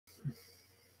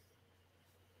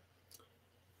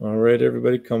All right,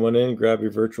 everybody, come on in, grab your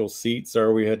virtual seats.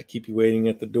 Sorry we had to keep you waiting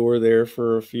at the door there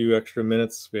for a few extra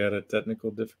minutes. We had a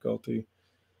technical difficulty,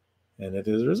 and it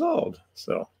is resolved.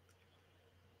 So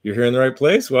you're here in the right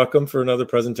place. Welcome for another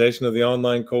presentation of the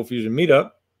online ColdFusion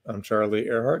Meetup. I'm Charlie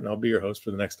Earhart, and I'll be your host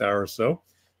for the next hour or so.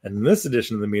 And in this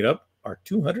edition of the Meetup, our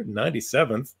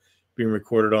 297th, being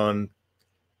recorded on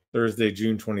Thursday,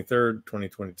 June 23rd,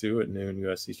 2022 at noon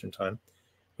U.S. Eastern Time.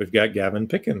 We've got Gavin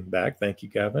Pickin back. Thank you,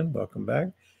 Gavin. Welcome back.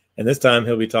 And this time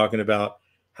he'll be talking about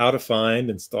how to find,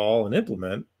 install, and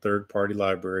implement third-party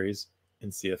libraries in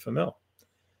CFML.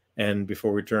 And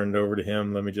before we turn it over to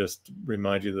him, let me just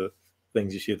remind you the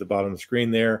things you see at the bottom of the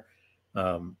screen there.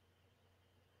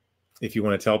 If you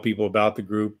want to tell people about the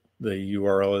group, the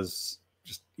URL is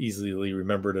just easily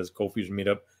remembered as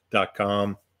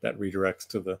ColdFusionMeetup.com. That redirects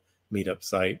to the Meetup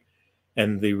site.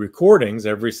 And the recordings,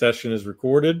 every session is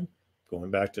recorded, going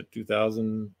back to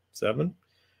 2007.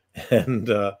 And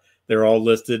they're all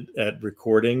listed at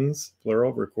recordings,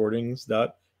 plural,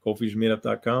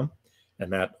 recordings.coldfusionmeetup.com.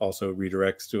 And that also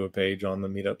redirects to a page on the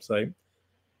Meetup site.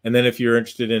 And then if you're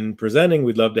interested in presenting,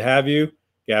 we'd love to have you.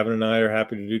 Gavin and I are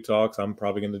happy to do talks. I'm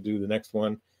probably going to do the next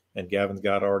one, and Gavin's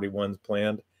got already ones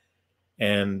planned.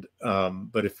 And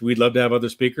but if we'd love to have other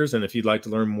speakers, and if you'd like to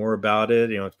learn more about it,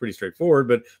 it's pretty straightforward.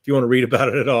 But if you want to read about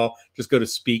it at all, just go to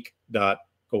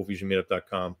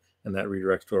speak.coldfusionmeetup.com, and that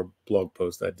redirects to a blog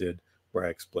post I did where I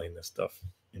explain this stuff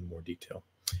in more detail.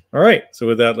 All right. So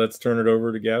with that, let's turn it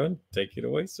over to Gavin. Take it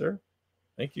away, sir.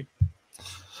 Thank you.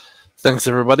 Thanks,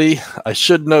 everybody. I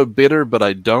should know better, but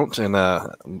I don't, and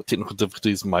technical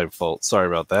difficulties my fault. Sorry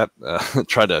about that.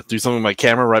 Tried to do something with my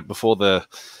camera right before the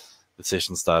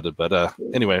session started, but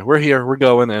anyway, we're here, we're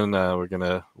going, and we're going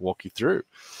to walk you through.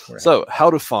 Right. So how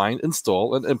to find,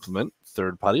 install, and implement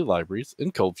third-party libraries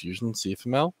in ColdFusion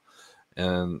CFML.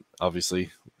 And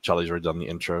obviously, Charlie's already done the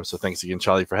intro, so thanks again,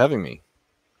 Charlie, for having me.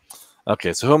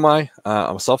 Okay, so who am I?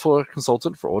 I'm a software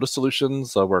consultant for Order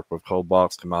Solutions. I work with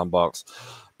ColdBox, CommandBox,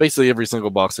 basically every single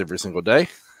box every single day.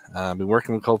 I've been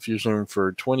working with ColdFusion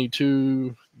for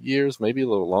 22 years, maybe a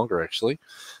little longer, actually.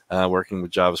 Working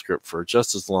with JavaScript for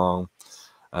just as long.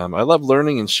 I love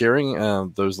learning and sharing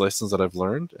those lessons that I've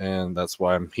learned, and that's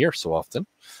why I'm here so often.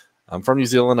 I'm from New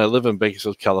Zealand. I live in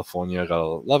Bakersfield, California. I got a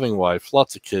loving wife,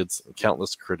 lots of kids, and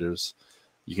countless critters.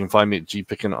 You can find me at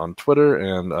gpickin on Twitter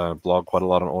and blog quite a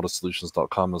lot on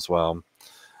ordersolutions.com as well.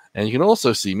 And you can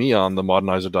also see me on the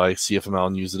Modernize or Die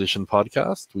CFML News Edition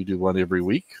podcast. We do one every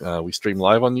week. We stream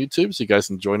live on YouTube, so you guys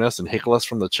can join us and heckle us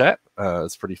from the chat.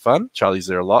 It's pretty fun. Charlie's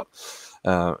there a lot.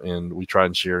 And we try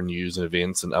and share news and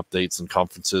events and updates and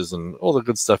conferences and all the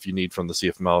good stuff you need from the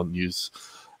CFML news.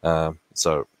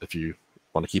 So if you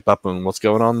want to keep up on what's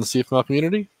going on in the CFML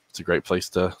community, it's a great place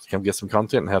to come get some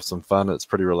content and have some fun. It's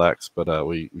pretty relaxed, but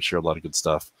we share a lot of good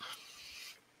stuff.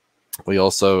 We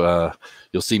also,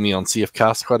 you'll see me on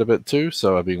CFcast quite a bit too.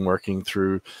 So I've been working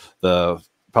through the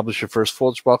Publish Your First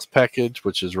ForgeBox package,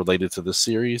 which is related to this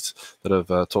series that of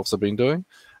talks I've been doing.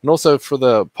 And also for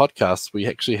the podcast, we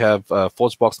actually have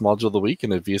ForgeBox Module of the Week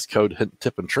and a VS Code Hint,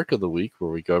 Tip, and Trick of the Week, where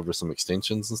we go over some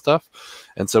extensions and stuff.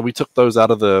 And so we took those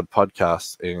out of the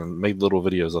podcast and made little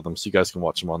videos of them, so you guys can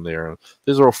watch them on there. And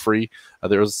these are all free.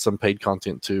 There is some paid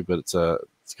content too, but it's got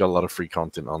a lot of free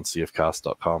content on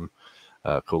cfcast.com.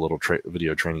 Cool little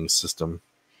video training system.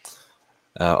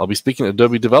 I'll be speaking at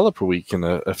Adobe Developer Week in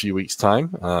a few weeks'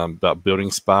 time about building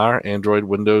Spire, Android,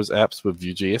 Windows apps with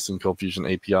Vue.js and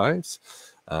ColdFusion APIs.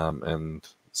 And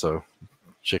so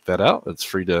check that out. It's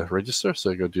free to register,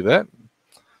 so go do that.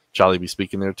 Charlie will be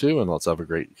speaking there too, and lots of other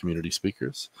great community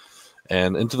speakers.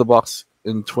 And Into the Box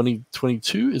in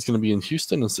 2022 is going to be in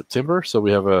Houston in September. So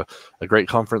we have a great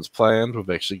conference planned. We've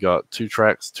actually got 2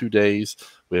 tracks, 2 days.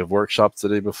 We have workshops the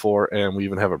day before, and we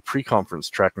even have a pre-conference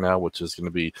track now, which is going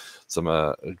to be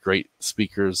some great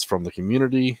speakers from the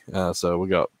community. So we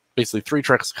got basically 3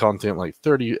 tracks of content, like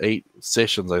 38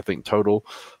 sessions, I think, total.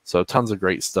 So tons of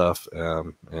great stuff,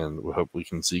 and we hope we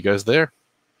can see you guys there.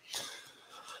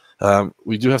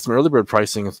 We do have some early bird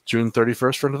pricing. It's June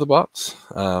 31st for Into the Box.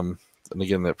 And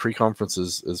again, that pre-conference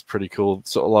is pretty cool.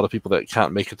 So a lot of people that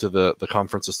can't make it to the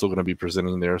conference are still going to be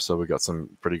presenting there. So we got some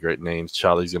pretty great names.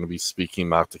 Charlie's going to be speaking,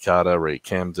 Mark Takata, Ray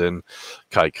Camden,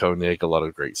 Kai Koenig. A lot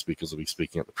of great speakers will be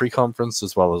speaking at the pre-conference,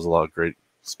 as well as a lot of great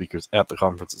speakers at the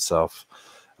conference itself.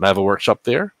 And I have a workshop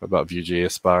there about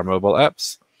Vue.js Spire mobile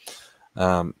apps.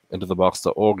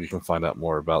 Intothebox.org, you can find out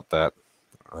more about that.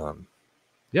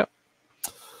 Yep.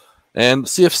 And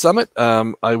CF Summit,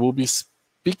 I will be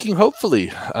speaking,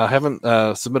 hopefully. I haven't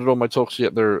submitted all my talks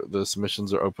yet. The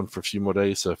submissions are open for a few more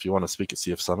days, so if you want to speak at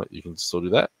CF Summit, you can still do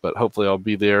that. But hopefully I'll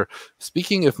be there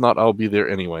speaking. If not, I'll be there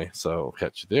anyway, so I'll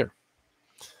catch you there.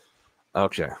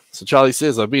 Okay, so Charlie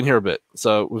says, I've been here a bit.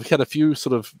 So we've had a few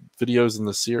sort of videos in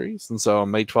the series. And so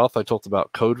on May 12th, I talked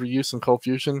about code reuse in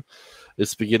ColdFusion. Is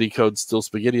spaghetti code still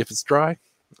spaghetti if it's dry?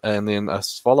 And then a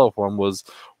follow-up one was,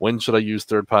 when should I use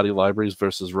third-party libraries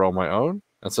versus roll my own?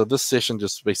 And so this session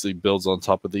just basically builds on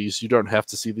top of these. You don't have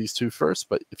to see these two first,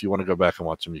 but if you want to go back and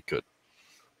watch them, you could.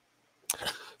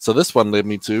 So this one led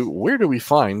me to, where do we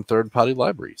find third-party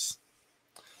libraries?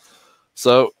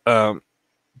 So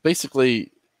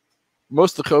basically,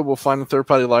 most of the code we'll find in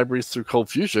third-party libraries through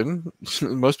ColdFusion.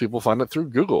 Most people find it through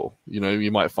Google.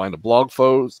 You might find a blog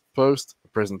post, a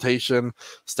presentation,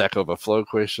 Stack Overflow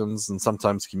questions, and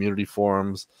sometimes community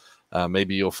forums.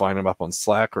 Maybe you'll find them up on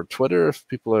Slack or Twitter if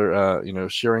people are,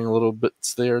 sharing a little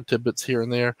bits there, tidbits here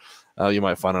and there. You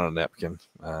might find it on a napkin,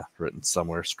 written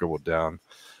somewhere, scribbled down.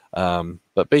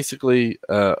 But basically,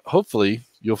 hopefully,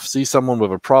 you'll see someone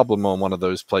with a problem on one of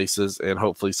those places, and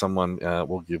hopefully someone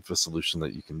will give a solution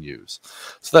that you can use.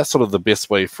 So that's sort of the best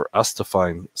way for us to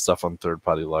find stuff on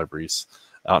third-party libraries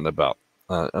out and about.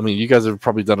 You guys have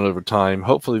probably done it over time.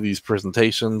 Hopefully these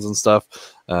presentations and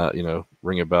stuff,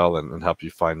 ring a bell and help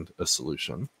you find a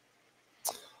solution.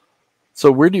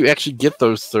 So where do you actually get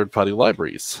those third-party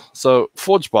libraries? So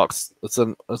ForgeBox, it's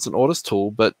an audit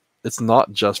tool, but it's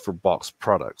not just for box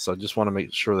products. So I just want to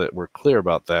make sure that we're clear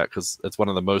about that, because it's one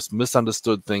of the most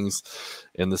misunderstood things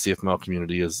in the CFML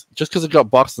community is just because it got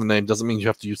box in the name doesn't mean you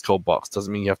have to use ColdBox,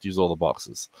 doesn't mean you have to use all the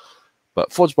boxes. But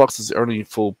ForgeBox is the only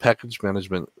full package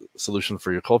management solution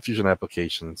for your ColdFusion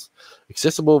applications,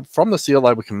 accessible from the CLI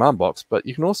library command box, but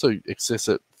you can also access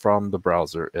it from the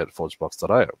browser at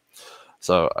forgebox.io.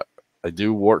 So I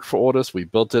do work for Audis. We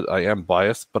built it. I am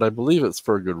biased, but I believe it's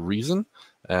for a good reason.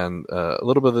 And a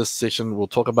little bit of this session, we'll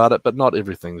talk about it, but not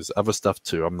everything. There's other stuff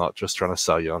too. I'm not just trying to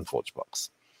sell you on ForgeBox.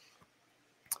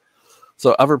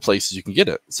 So other places you can get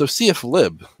it. So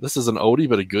CFLib, this is an oldie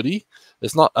but a goodie.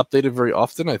 It's not updated very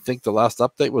often. I think the last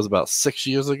update was about 6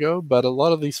 years ago, but a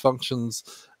lot of these functions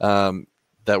that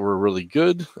were really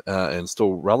good and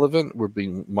still relevant were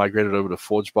being migrated over to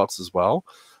ForgeBox as well.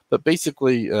 But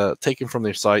basically, taken from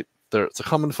their site, it's a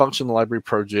common function library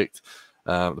project.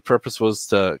 The purpose was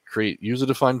to create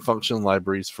user-defined function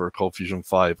libraries for ColdFusion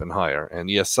 5 and higher.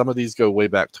 And yes, some of these go way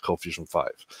back to ColdFusion 5.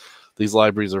 These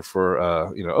libraries are for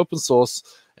open source,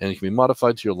 and you can be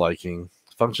modified to your liking.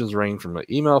 Functions range from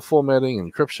email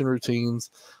formatting, encryption routines,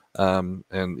 and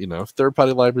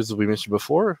third-party libraries, as we mentioned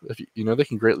before, they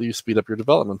can greatly speed up your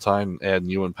development time and add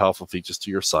new and powerful features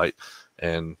to your site.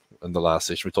 And in the last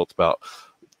session, we talked about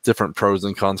different pros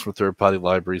and cons for third-party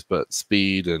libraries, but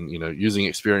speed and using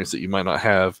experience that you might not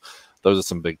have, those are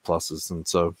some big pluses. And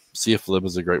so CFLib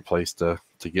is a great place to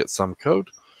get some code.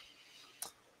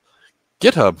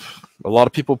 GitHub, a lot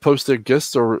of people post their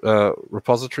Gist or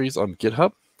repositories on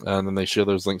GitHub, and then they share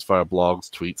those links via blogs,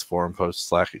 tweets, forum posts,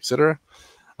 Slack, etc.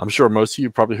 I'm sure most of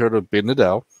you probably heard of Ben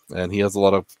Nadal, and he has a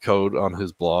lot of code on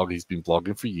his blog. He's been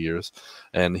blogging for years,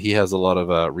 and he has a lot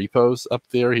of repos up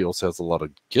there. He also has a lot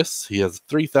of Gists. He has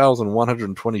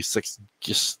 3,126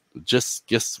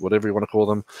 Gists, whatever you want to call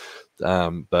them,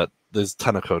 but there's a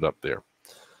ton of code up there.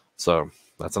 So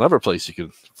that's another place you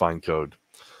can find code.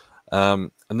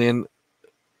 And then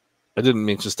I didn't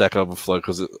mention Stack Overflow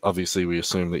because obviously we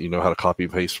assume that you know how to copy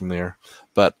and paste from there.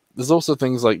 But there's also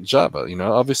things like Java.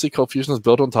 Obviously ColdFusion is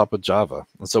built on top of Java.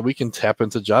 And so we can tap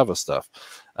into Java stuff.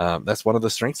 That's one of the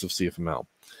strengths of CFML.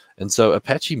 And so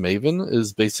Apache Maven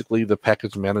is basically the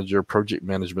package manager project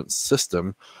management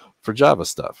system for Java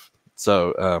stuff.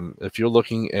 So if you're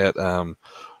looking at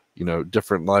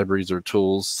different libraries or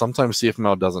tools, sometimes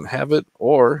CFML doesn't have it,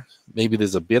 or maybe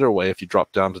there's a better way. If you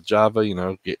drop down to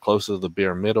Java, get closer to the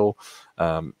bare middle,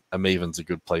 a Maven's a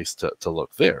good place to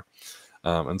look there.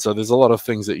 And so there's a lot of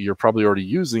things that you're probably already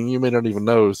using. You may not even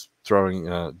know is throwing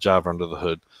Java under the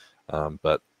hood,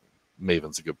 but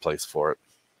Maven's a good place for it.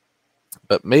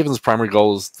 But Maven's primary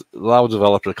goal is to allow a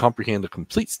developer to comprehend a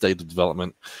complete state of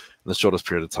development in the shortest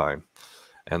period of time.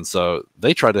 And so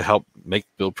they try to help make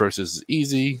build processes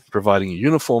easy, providing a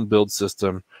uniform build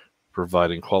system,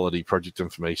 providing quality project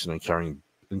information, and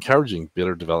encouraging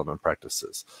better development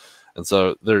practices. And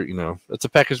so they're, it's a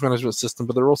package management system,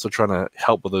 but they're also trying to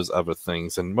help with those other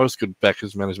things. And most good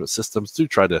package management systems do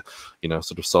try to,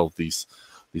 sort of solve these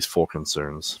four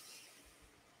concerns.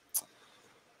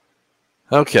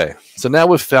 Okay, so now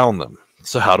we've found them.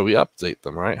 So how do we update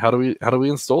them, right? How do we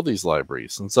install these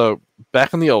libraries? And so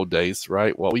back in the old days,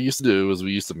 right, what we used to do is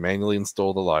we used to manually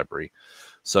install the library.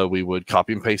 So we would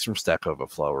copy and paste from Stack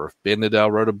Overflow, or if Ben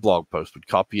Nadal wrote a blog post, we'd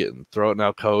copy it and throw it in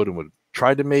our code and would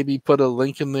try to maybe put a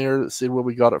link in there that said where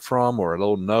we got it from or a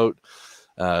little note.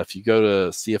 If you go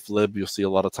to CFLib, you'll see a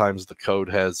lot of times the code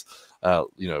has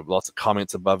lots of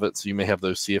comments above it. So you may have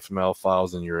those CFML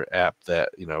files in your app that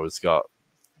it's got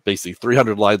basically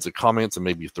 300 lines of comments and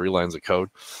maybe 3 lines of code,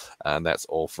 and that's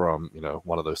all from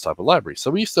one of those type of libraries. So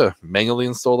we used to manually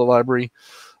install the library.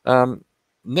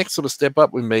 Next sort of step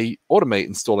up, we may automate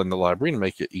installing the library and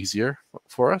make it easier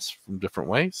for us from different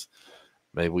ways.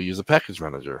 Maybe we use a package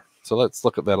manager. So let's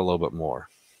look at that a little bit more.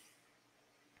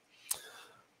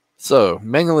 So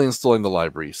manually installing the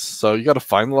libraries. So you got to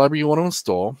find the library you want to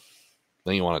install.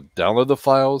 Then you want to download the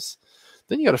files.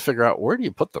 Then you got to figure out, where do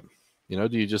you put them? Do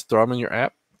you just throw them in your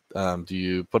app? Do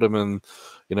you put them in,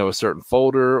 a certain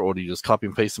folder, or do you just copy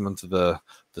and paste them into the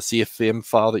CFM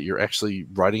file that you're actually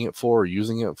writing it for or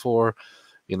using it for?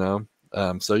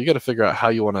 So you got to figure out how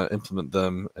you want to implement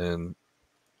them, and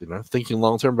thinking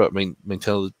long term about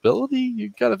maintainability. You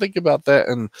got to think about that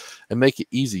and make it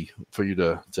easy for you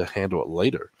to handle it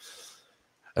later.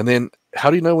 And then, how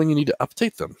do you know when you need to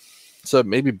update them? So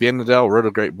maybe Ben Nadal wrote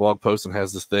a great blog post and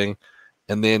has this thing,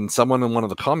 and then someone in one of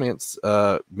the comments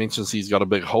mentions he's got a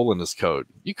big hole in his code.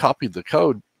 You copied the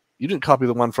code. You didn't copy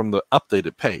the one from the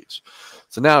updated page.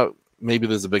 So now maybe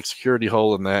there's a big security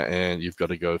hole in that, and you've got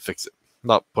to go fix it.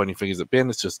 Not pointing fingers at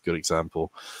Ben, it's just a good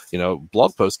example.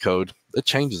 Blog post code, it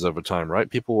changes over time, right?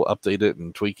 People will update it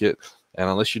and tweak it, and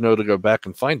unless you know to go back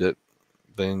and find it,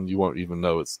 then you won't even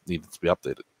know it's needed to be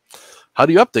updated. How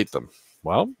do you update them?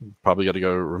 Well, you probably got to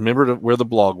go remember where the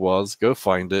blog was, go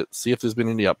find it, see if there's been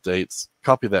any updates,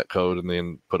 copy that code, and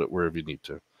then put it wherever you need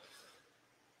to.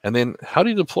 And then, how do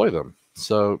you deploy them?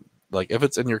 So, like, if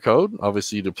it's in your code,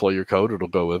 obviously you deploy your code, it'll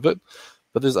go with it.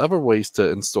 But there's other ways to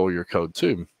install your code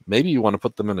too. Maybe you want to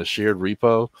put them in a shared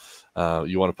repo.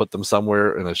 You want to put them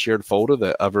somewhere in a shared folder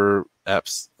that other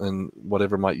apps and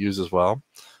whatever might use as well.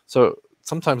 So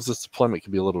sometimes this deployment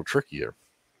can be a little trickier.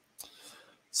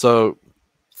 So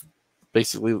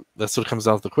basically, that's what comes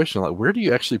down to the question, like, where do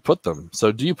you actually put them?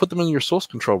 So do you put them in your source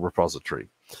control repository?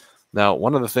 Now,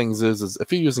 one of the things is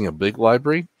if you're using a big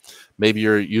library, maybe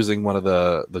you're using one of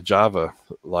the Java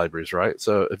libraries, right?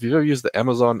 So if you go use the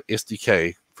Amazon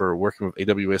SDK for working with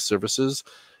AWS services,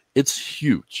 it's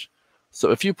huge.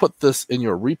 So if you put this in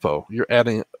your repo, you're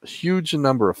adding a huge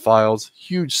number of files,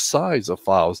 huge size of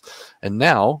files, and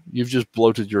now you've just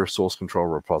bloated your source control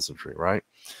repository, right?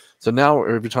 So now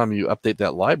every time you update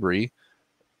that library,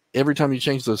 every time you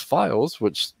change those files,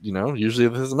 which, usually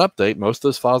if there's an update, most of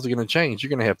those files are going to change. You're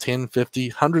going to have 10, 50,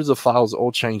 hundreds of files all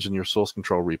change in your source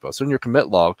control repo. So in your commit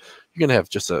log, you're going to have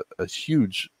just a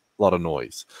huge lot of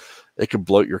noise. It could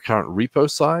bloat your current repo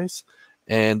size.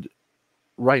 And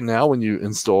right now, when you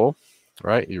install,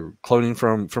 right, you're cloning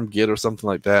from Git or something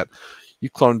like that, you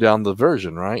clone down the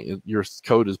version, right? Your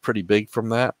code is pretty big from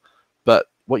that. But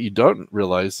what you don't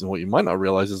realize, and what you might not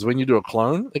realize, is when you do a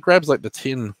clone, it grabs like the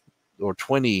 10 or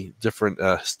 20 different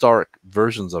historic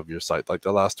versions of your site, like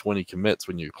the last 20 commits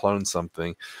when you clone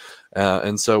something.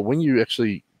 And so when you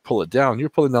actually pull it down, you're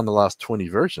pulling down the last 20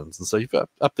 versions. And so you've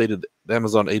updated the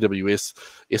Amazon AWS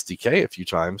SDK a few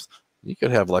times. You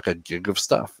could have like a gig of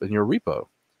stuff in your repo.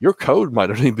 Your code might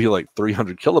only be like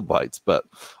 300 kilobytes, but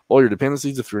all your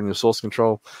dependencies, if you're in your source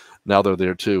control, now they're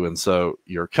there too. And so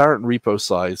your current repo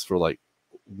size for like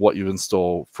what you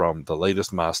install from the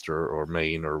latest master or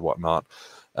main or whatnot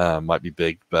might be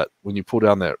big, but when you pull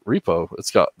down that repo,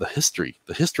 it's got the history.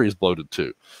 The history is bloated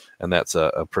too, and that's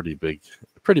a pretty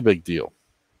big deal.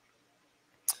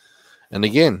 And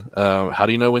again, how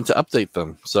do you know when to update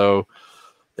them? So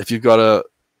if you've got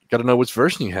to know which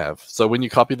version you have. So when you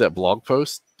copied that blog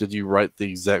post, did you write the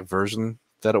exact version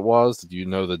that it was? Did you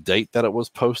know the date that it was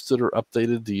posted or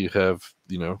updated? Do you have,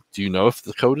 do you know if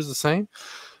the code is the same?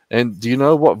 And do you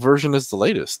know what version is the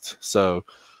latest? So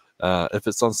if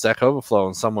it's on Stack Overflow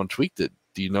and someone tweaked it,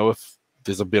 do you know if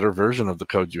there's a better version of the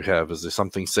code you have? Is there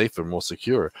something safer, more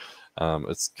secure?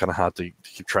 It's kind of hard to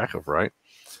keep track of, right?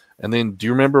 And then do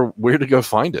you remember where to go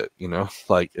find it?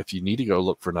 Like if you need to go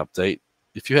look for an update,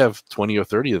 if you have 20 or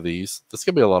 30 of these, that's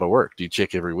going to be a lot of work. Do you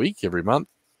check every week, every month,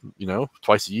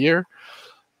 twice a year?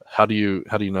 How do you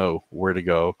know where to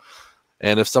go?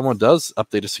 And if someone does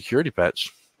update a security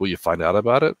patch, will you find out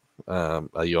about it?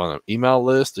 Are you on an email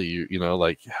list? Are you,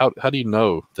 like how do you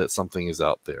know that something is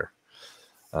out there?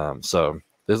 So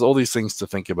there's all these things to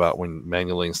think about when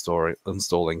manually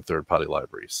installing third-party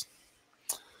libraries.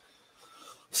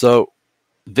 So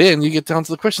then you get down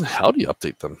to the question, how do you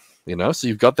update them? So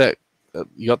you've got that,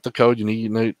 you got the code, you need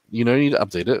to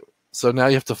update it. So now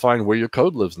you have to find where your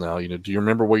code lives now. Do you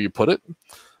remember where you put it?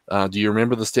 Do you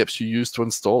remember the steps you used to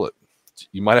install it?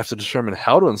 you might have to determine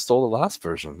how to install the last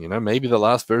version. Maybe the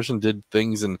last version did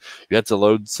things and you had to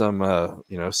load some,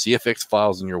 CFX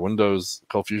files in your Windows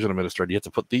ColdFusion administrator. You had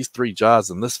to put these 3 jars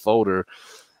in this folder.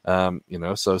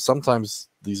 So sometimes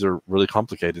these are really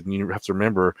complicated and you have to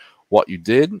remember what you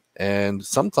did. And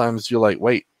sometimes you're like,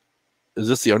 wait, is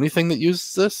this the only thing that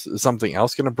uses this? Is something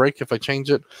else going to break if I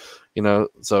change it?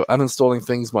 So uninstalling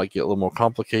things might get a little more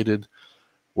complicated.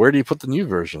 Where do you put the new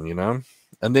version,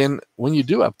 And then when you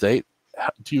do update,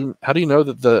 how do you know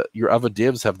that your other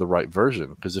devs have the right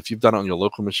version? Because if you've done it on your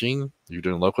local machine, you're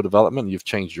doing local development, and you've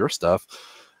changed your stuff,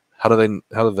 how do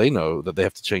they know that they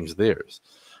have to change theirs?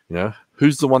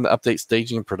 Who's the one that updates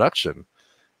staging and production?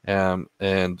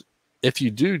 And if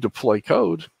you do deploy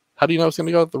code, how do you know it's going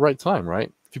to go at the right time,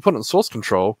 right? If you put it in source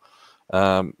control,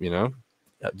 do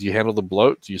you handle the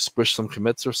bloat? Do you squish some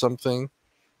commits or something?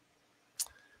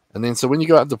 And then so when you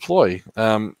go out and deploy,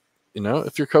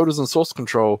 if your code is in source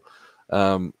control,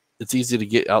 it's easy to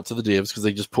get out to the devs because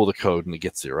they just pull the code and it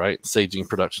gets there, right? Staging and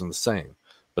production the same.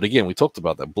 But again, we talked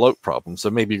about that bloat problem. So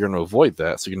maybe you're going to avoid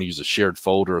that. So you're going to use a shared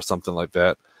folder or something like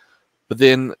that. But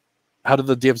then how do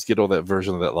the devs get all that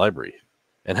version of that library?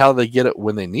 And how do they get it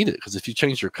when they need it? Because if you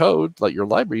change your code, like your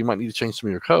library, you might need to change some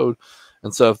of your code.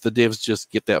 And so if the devs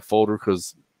just get that folder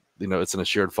because, it's in a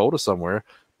shared folder somewhere,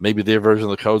 maybe their version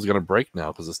of the code is going to break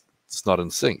now because it's not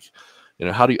in sync.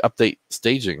 How do you update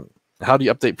staging? How do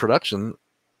you update production,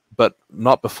 but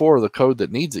not before the code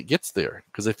that needs it gets there?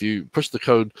 Because if you push the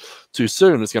code too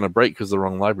soon, it's going to break because the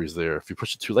wrong library's there. If you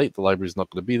push it too late, the library's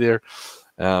not going to be there.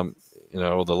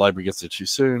 Or the library gets there too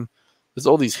soon. There's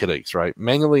all these headaches, right?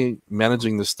 Manually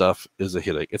managing this stuff is a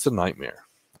headache. It's a nightmare.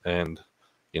 And,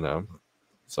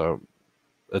 so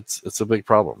it's a big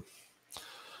problem.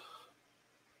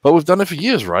 But we've done it for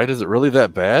years, right? Is it really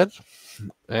that bad?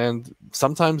 And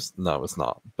sometimes, no, it's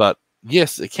not. But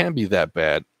yes, it can be that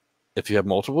bad if you have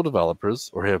multiple developers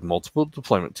or have multiple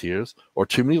deployment tiers or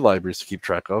too many libraries to keep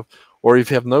track of, or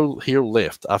if you have no here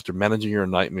left after managing your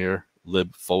nightmare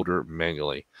lib folder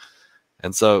manually.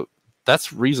 And so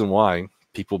that's reason why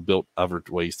people built other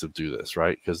ways to do this,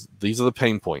 right? Because these are the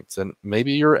pain points. And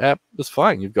maybe your app is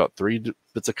fine. You've got 3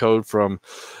 bits of code from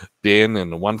bin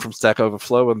and 1 from Stack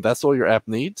Overflow, and that's all your app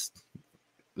needs.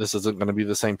 This isn't going to be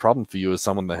the same problem for you as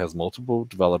someone that has multiple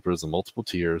developers and multiple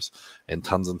tiers and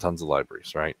tons of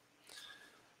libraries, right?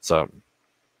 So,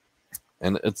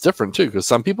 and it's different too, because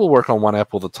some people work on one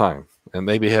app all the time and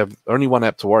maybe have only one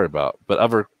app to worry about, but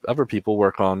other people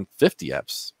work on 50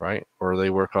 apps, right? Or they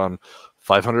work on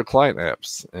 500 client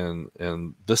apps,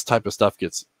 and this type of stuff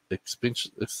gets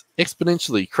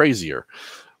exponentially crazier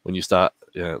when you start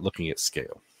looking at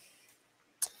scale.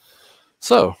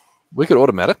 So we could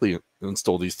automatically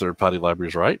install these third-party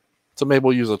libraries, right? So maybe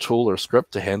we'll use a tool or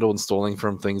script to handle installing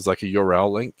from things like a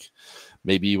URL link.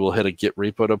 Maybe we'll hit a Git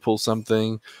repo to pull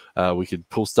something. We could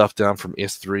pull stuff down from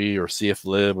S3 or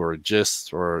CFlib or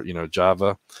gist or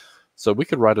Java. So we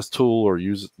could write a tool or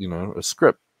use a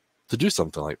script to do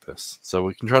something like this. So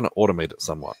we can try to automate it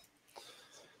somewhat.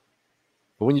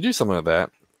 But when you do something like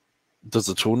that, does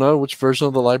the tool know which version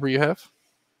of the library you have?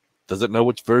 Does it know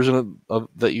which version of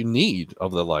that you need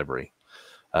of the library?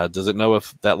 Does it know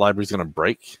if that library is going to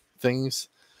break things?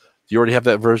 Do you already have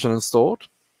that version installed?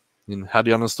 And how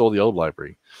do you uninstall the old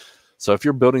library? So if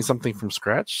you're building something from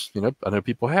scratch, I know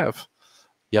people have,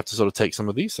 you have to sort of take some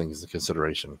of these things into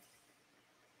consideration.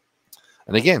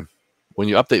 And again, when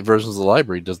you update versions of the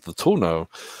library, does the tool know,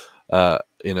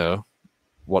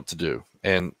 what to do?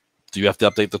 And do you have to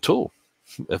update the tool?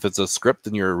 If it's a script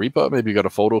in your repo, maybe you got a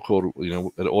folder called,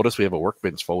 at Audis, we have a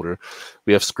workbench folder.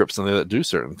 We have scripts in there that do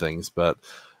certain things, but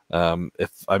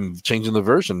if I'm changing the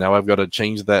version, now I've got to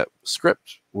change that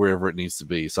script wherever it needs to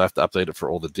be. So I have to update it for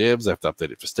all the devs. I have to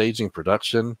update it for staging,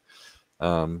 production.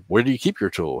 Where do you keep your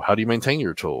tool? How do you maintain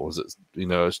your tool? Is it,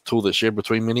 a tool that's shared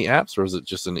between many apps, or is it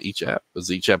just in each app?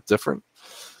 Is each app different?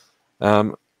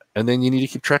 And then you need to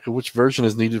keep track of which version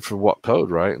is needed for what code,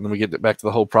 right? And then we get back to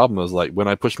the whole problem is like, when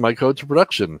I push my code to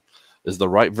production, is the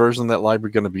right version of that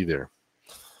library going to be there?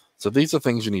 So these are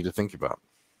things you need to think about.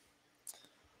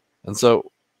 And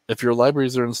so if your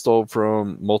libraries are installed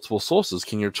from multiple sources,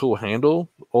 can your tool handle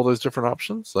all those different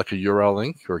options, like a URL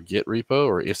link or a Git repo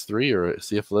or S3 or a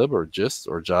CFlib or gist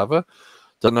or Java?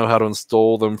 Doesn't know how to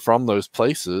install them from those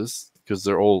places because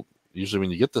they're all, usually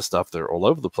when you get this stuff, they're all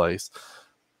over the place.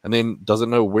 And then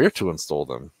doesn't know where to install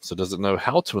them. So doesn't know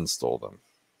how to install them.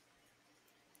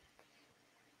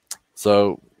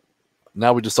 So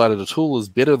now we decided a tool is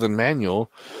better than manual.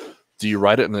 Do you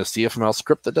write it in a CFML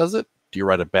script that does it? Do you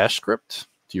write a bash script?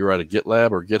 Do you write a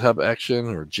GitLab or GitHub action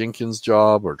or Jenkins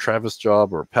job or Travis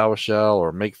job or PowerShell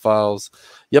or make files?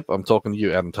 Yep, I'm talking to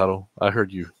you, Adam Tuttle. I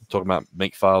heard you talking about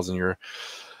make files in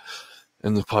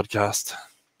the podcast.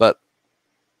 But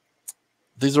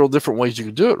these are all different ways you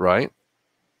can do it, right?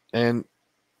 And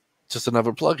just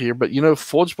another plug here, but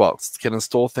ForgeBox can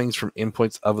install things from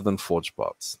endpoints other than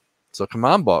ForgeBox. So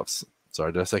CommandBox,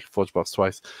 sorry, did I say ForgeBox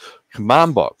twice?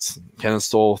 CommandBox can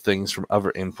install things from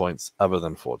other endpoints other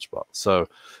than ForgeBox. So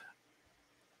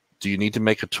do you need to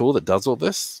make a tool that does all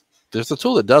this? There's a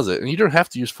tool that does it, and you don't have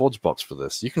to use ForgeBox for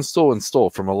this. You can still install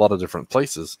from a lot of different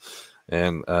places,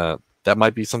 and that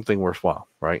might be something worthwhile,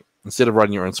 right? Instead of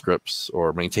writing your own scripts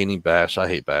or maintaining Bash. I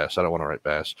hate Bash. I don't want to write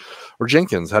Bash. Or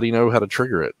Jenkins. How do you know how to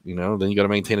trigger it? Then you got to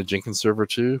maintain a Jenkins server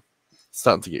too. It's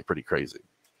starting to get pretty crazy.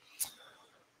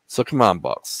 So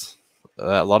CommandBox.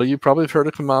 A lot of you probably have heard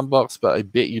of CommandBox, but I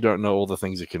bet you don't know all the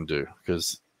things it can do,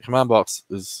 because CommandBox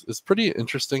is pretty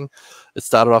interesting. It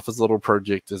started off as a little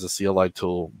project as a CLI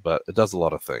tool, but it does a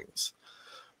lot of things.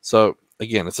 So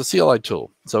again, it's a CLI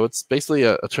tool. So it's basically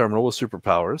a terminal with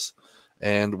superpowers.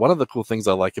 And one of the cool things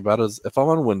I like about it is if I'm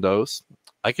on Windows,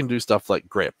 I can do stuff like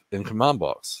grep in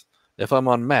CommandBox. If I'm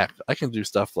on Mac, I can do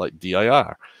stuff like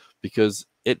dir, because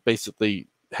it basically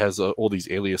has all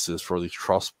these aliases for these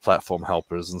cross-platform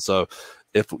helpers. And so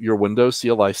if your Windows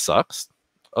CLI sucks,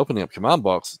 opening up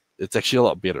CommandBox, it's actually a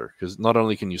lot better, because not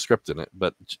only can you script in it,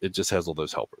 but it just has all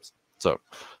those helpers. So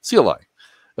CLI.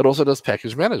 It also does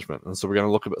package management. And so we're going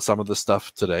to look at some of this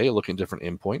stuff today, looking at different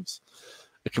endpoints.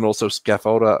 It can also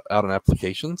scaffold out an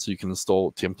application, so you can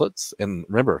install templates. And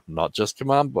remember, not just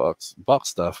CommandBox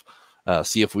stuff.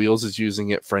 CF Wheels is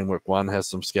using it. Framework 1 has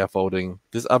some scaffolding.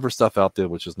 There's other stuff out there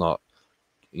which is not,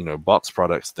 box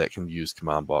products that can use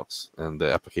CommandBox, and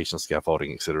the application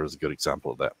scaffolding, etc., is a good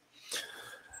example of that.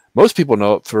 Most people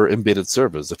know it for embedded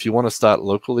servers. If you want to start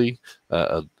locally,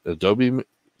 Adobe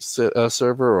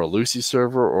server or a Lucy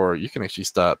server, or you can actually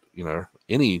start,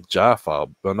 any jar file,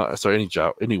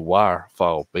 any WAR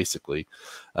file, basically,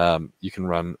 you can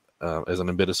run as an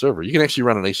embedded server. You can actually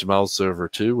run an HTML server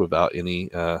too without any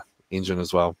engine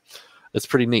as well. It's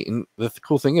pretty neat. And the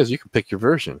cool thing is you can pick your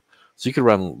version. So you could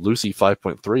run Lucy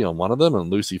 5.3 on one of them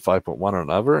and Lucy 5.1 on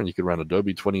another, and you could run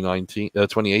Adobe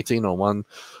 2018 on one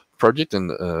project and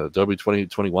Adobe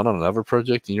 2021 on another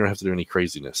project, and you don't have to do any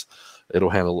craziness. It'll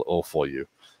handle it all for you.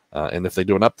 And if they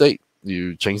do an update,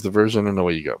 you change the version and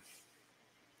away you go.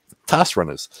 Task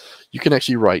runners. You can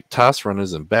actually write task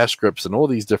runners and bash scripts and all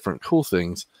these different cool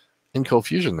things in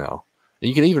ColdFusion now. And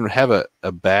you can even have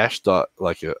a bash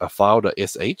a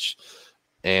file.sh,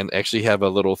 and actually have a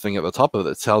little thing at the top of it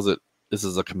that tells it this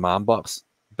is a CommandBox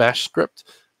bash script,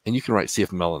 and you can write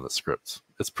CFML in the script.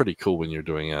 It's pretty cool when you're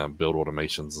doing build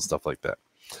automations and stuff like that.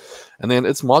 And then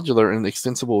it's modular and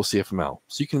extensible with CFML.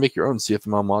 So you can make your own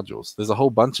CFML modules. There's a whole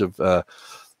bunch of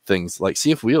things, like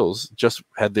CF Wheels just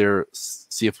had their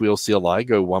CF Wheels CLI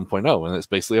go 1.0, and it's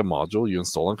basically a module you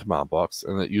install in CommandBox,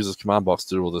 and it uses CommandBox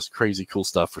to do all this crazy cool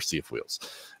stuff for CF Wheels.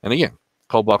 And again,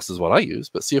 ColdBox is what I use,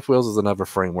 but CF Wheels is another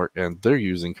framework, and they're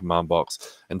using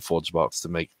CommandBox and ForgeBox to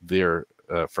make their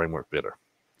framework better.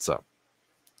 So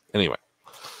anyway,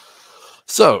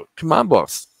 so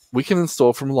CommandBox, we can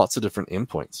install from lots of different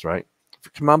endpoints, right? For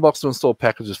CommandBox to install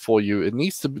packages for you, it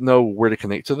needs to know where to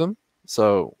connect to them.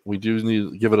 So we do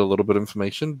need to give it a little bit of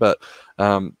information, but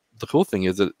the cool thing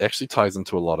is it actually ties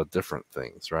into a lot of different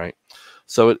things, right?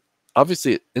 So it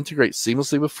integrates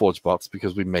seamlessly with ForgeBox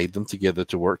because we made them together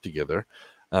to work together.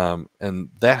 And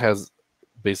that has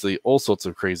basically all sorts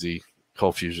of crazy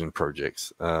ColdFusion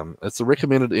projects. It's a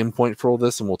recommended endpoint for all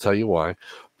this, and we'll tell you why.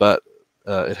 But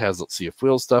it has CF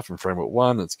Wheels stuff in Framework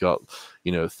 1. It's got,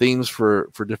 themes for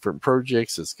different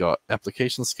projects. It's got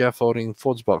application scaffolding.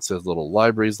 ForgeBox has little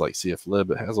libraries like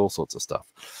CFlib. It has all sorts of stuff.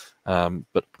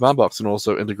 But CommandBox can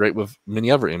also integrate with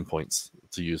many other endpoints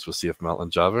to use with CFML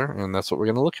and Java, and that's what we're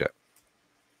going to look at.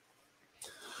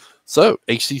 So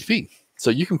HTTP.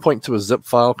 So you can point to a zip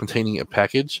file containing a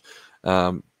package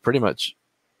pretty much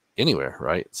anywhere,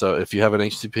 right? So if you have an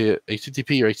HTTP or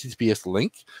HTTPS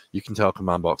link, you can tell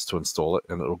CommandBox to install it,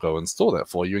 and it'll go install that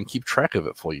for you and keep track of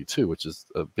it for you too, which is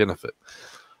a benefit.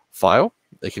 File,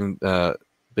 it can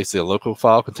basically a local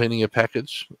file containing a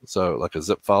package, so like a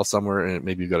zip file somewhere, and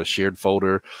maybe you've got a shared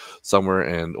folder somewhere,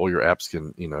 and all your apps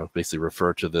can basically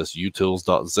refer to this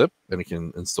utils.zip, and it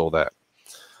can install that.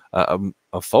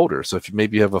 A folder, so if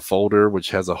maybe you have a folder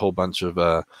which has a whole bunch of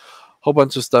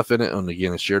stuff in it, and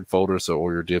again a shared folder, so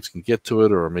all your devs can get to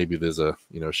it, or maybe there's a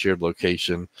shared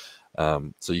location,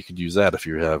 so you could use that. If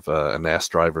you have a NAS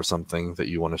drive or something that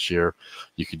you want to share,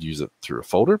 you could use it through a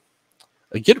folder.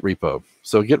 A Git repo,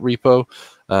 so a Git repo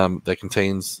that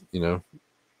contains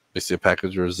basically a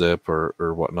package or a zip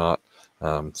or whatnot.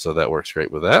 So that works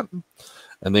great with that.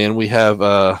 And then we have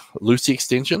Lucy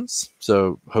extensions,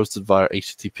 so hosted via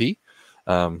HTTP.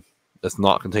 That's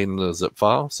not contained in a zip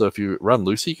file. So if you run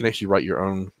Lucy, you can actually write your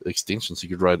own extension. So you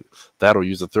could write that or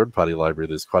use a third-party library.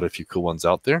 There's quite a few cool ones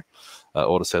out there.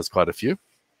 Otis has quite a few.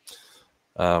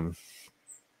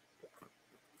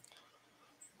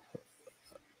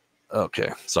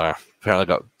 Okay, sorry. Apparently I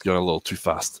got going a little too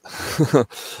fast.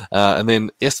 And then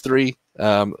S3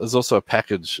 is also a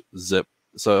package zip.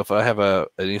 So if I have an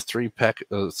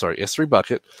S3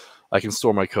 bucket, I can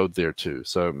store my code there too.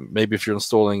 So maybe if you're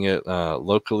installing it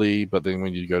locally, but then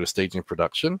when you go to staging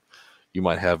production, you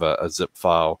might have a zip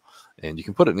file, and you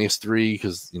can put it in S3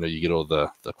 because you get all the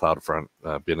CloudFront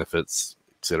benefits,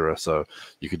 etc. So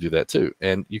you could do that too.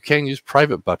 And you can use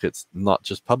private buckets, not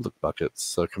just public buckets.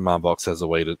 So Command Box has a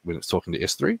way to, when it's talking to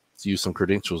S3, to use some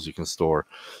credentials you can store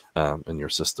in your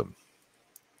system.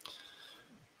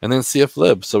 And then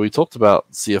CFlib. So we talked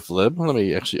about CFlib. Let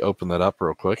me actually open that up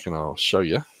real quick and I'll show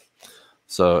you.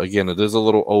 So again, it is a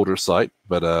little older site,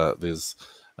 but there's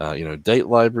date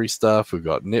library stuff. We've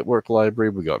got network library.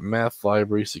 We've got math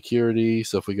library, security.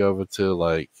 So if we go over to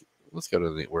let's go to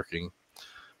the networking.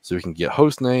 So we can get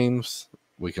host names.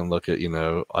 We can look at,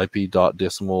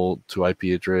 IP.decimal to IP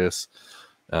address,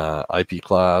 IP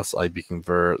class, IP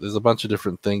convert. There's a bunch of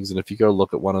different things. And if you go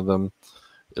look at one of them,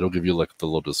 it'll give you the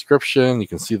little description. You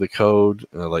can see the code,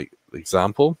 like the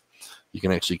example. You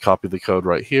can actually copy the code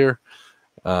right here,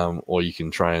 or you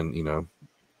can try and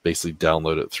basically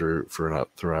download it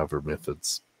through other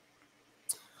methods.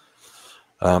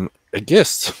 A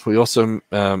GIST. We also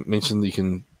mentioned that you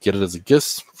can get it as a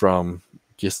GIST from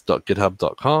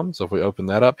gist.github.com. So if we open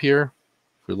that up here,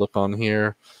 if we look on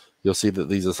here, you'll see that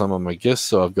these are some of my GISTs.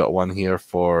 So I've got one here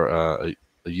for a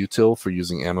util for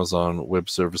using Amazon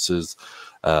Web Services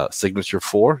Signature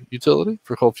 4 utility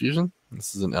for ColdFusion.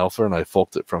 This is an alpha, and I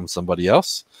forked it from somebody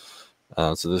else.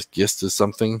 So this GIST is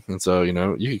something, and so you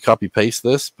can copy paste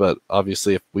this, but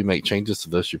obviously if we make changes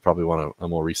to this, you probably want a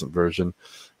more recent version,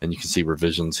 and you can see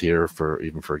revisions here for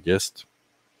GIST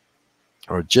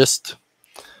or GIST.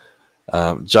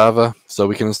 Java, so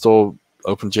we can install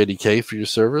OpenJDK for your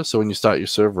server. So when you start your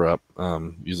server up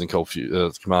using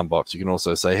Command Box, you can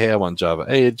also say, hey, I want Java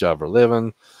 8, Java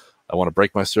 11. I want to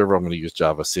break my server. I'm going to use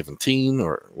Java 17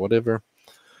 or whatever.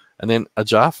 And then a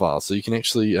jar file. So you can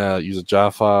actually use a jar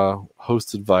file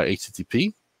hosted via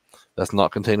HTTP. That's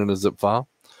not contained in a zip file.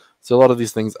 So a lot of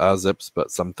these things are zips,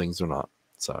 but some things are not.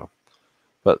 So,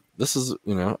 but this is,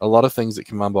 a lot of things that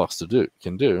Command Box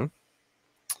can do.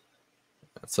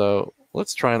 So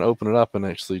let's try and open it up and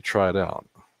actually try it out.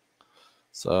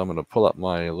 So I'm going to pull up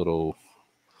my little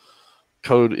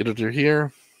code editor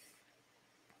here.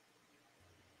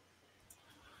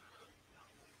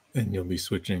 And you'll be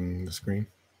switching the screen.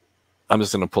 I'm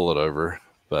just going to pull it over.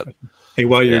 But hey,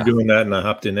 while you're doing that, and I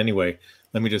hopped in anyway,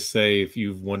 let me just say, if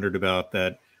you've wondered about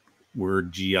that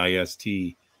word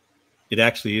GIST, it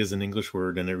actually is an English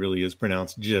word, and it really is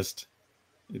pronounced GIST.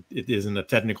 It isn't a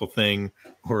technical thing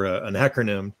or an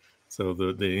acronym. So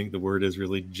the word is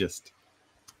really GIST.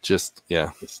 Just,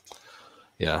 yeah. Gist.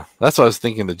 Yeah. That's what I was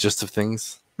thinking, the gist of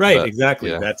things. Right, but, exactly.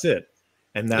 Yeah. That's it.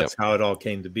 And that's how it all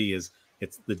came to be, is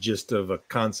it's the gist of a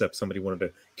concept somebody wanted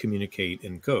to communicate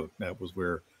in code. That was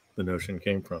where the notion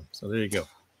came from. So there you go.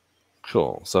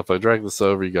 Cool. So if I drag this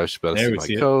over, you guys should be able to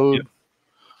see my code. Yep.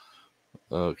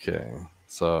 Okay.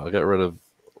 So I got rid of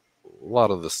a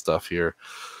lot of this stuff here.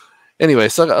 Anyway,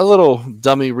 so I got a little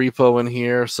dummy repo in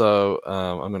here. So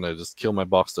I'm going to just kill my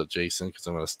box.json because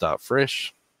I'm going to start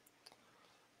fresh.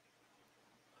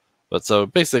 But so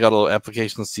basically I got a little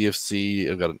application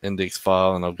CFC, I've got an index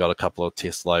file, and I've got a couple of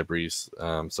test libraries. So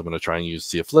I'm going to try and use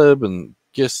CFlib and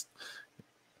GIST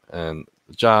and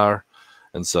jar.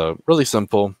 And so really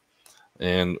simple.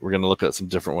 And we're going to look at some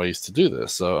different ways to do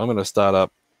this. So I'm going to start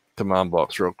up Command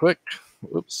Box real quick.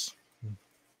 Oops.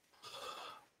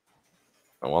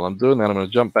 And while I'm doing that, I'm going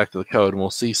to jump back to the code, and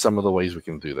we'll see some of the ways we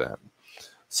can do that.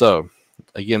 So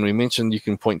again, we mentioned you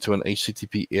can point to an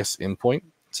HTTPS endpoint.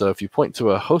 So if you point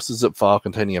to a hosted zip file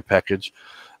containing a package,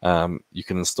 you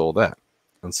can install that.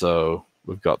 And so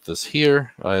we've got this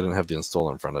here. I didn't have the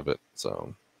install in front of it.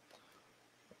 So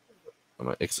I'm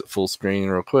going to exit full screen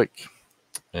real quick.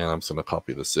 And I'm just going to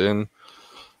copy this in.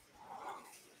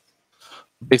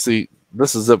 Basically,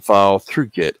 this is a zip file through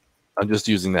Git. I'm just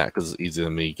using that because it's easier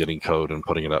than me getting code and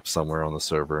putting it up somewhere on the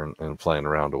server and playing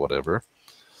around or whatever.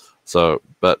 So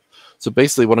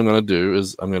basically what I'm going to do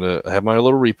is I'm going to have my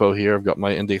little repo here. I've got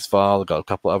my index file. I've got a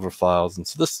couple other files. And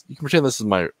so this, you can pretend this is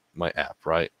my app,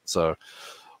 right? So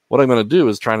what I'm going to do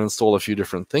is try and install a few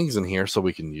different things in here so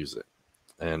we can use it.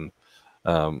 And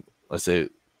let's say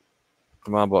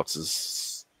command box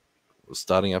was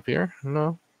starting up here.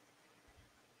 No,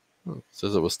 it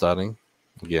says it was starting.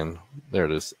 Again, there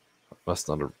it is. Must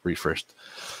not have refreshed.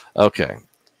 Okay,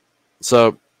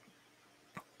 so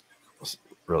it's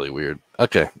really weird.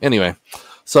 Okay, anyway,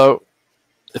 so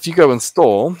if you go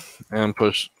install and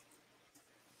push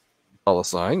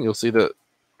 $, you'll see that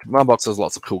command box has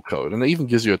lots of cool code, and it even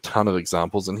gives you a ton of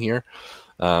examples in here.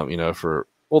 For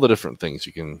all the different things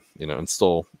you can,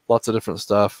 install lots of different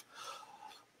stuff.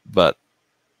 But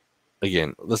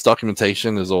again, this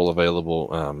documentation is all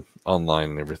available online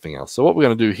and everything else. So what we're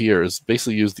going to do here is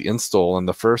basically use the install, and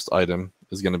the first item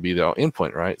is going to be the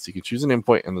endpoint, right? So you can choose an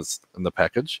endpoint in the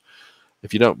package.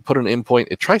 If you don't put an endpoint,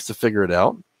 it tries to figure it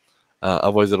out.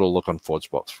 Otherwise, it'll look on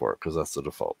ForgeBox for it because that's the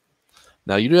default.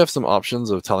 Now, you do have some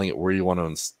options of telling it where you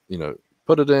want to,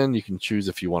 put it in. You can choose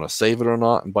if you want to save it or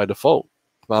not. And by default,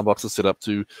 command box is set up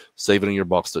to save it in your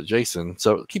box.json.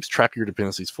 So it keeps track of your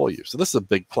dependencies for you. So this is a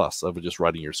big plus over just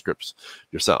writing your scripts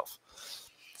yourself.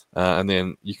 And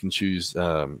then you can choose,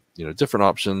 different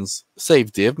options.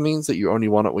 Save dev means that you only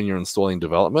want it when you're installing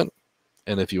development.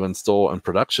 And if you install in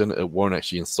production, it won't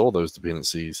actually install those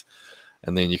dependencies.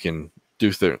 And then you can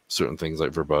do certain things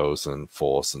like verbose and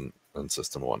force and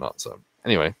system and whatnot. So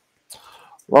anyway,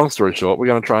 long story short, we're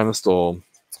going to try and install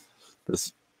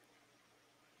this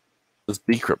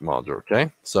bcrypt module.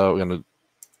 Okay, so we're going to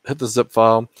hit the zip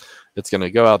file. It's going to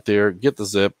go out there, get the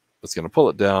zip. It's going to pull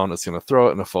it down. It's going to throw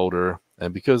it in a folder.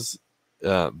 And because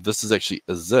this is actually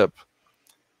a zip,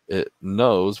 it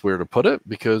knows where to put it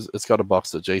because it's got a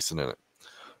box.json in it.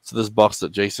 So this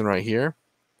box.json right here,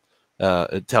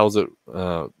 it tells it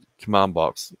command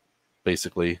box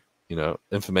basically,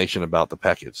 information about the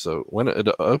package. So when it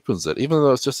opens it, even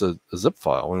though it's just a zip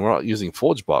file, when we're not using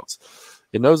ForgeBox,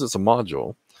 it knows it's a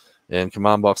module, and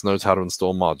command box knows how to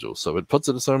install modules. So it puts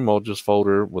it in its own modules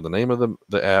folder with the name of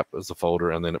the app as a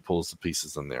folder, and then it pulls the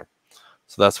pieces in there.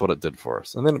 So that's what it did for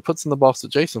us. And then it puts in the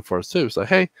box.json for us too. So,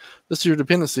 hey, this is your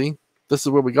dependency. This is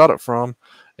where we got it from,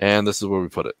 and this is where we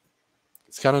put it.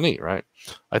 It's kind of neat, right?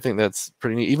 I think that's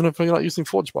pretty neat. Even if you're not using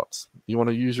ForgeBox, you want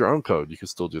to use your own code, you can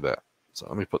still do that. So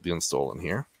let me put the install in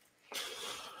here.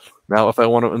 Now, if I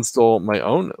want to install my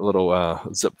own little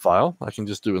zip file, I can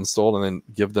just do install and then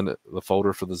give them the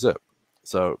folder for the zip.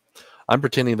 So I'm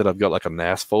pretending that I've got like a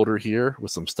NAS folder here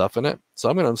with some stuff in it. So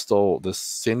I'm going to install this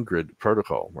SendGrid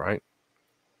protocol, right?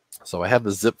 So I have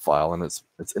the zip file, and it's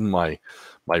in my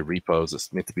repos.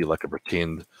 It's meant to be like a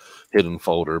pretend hidden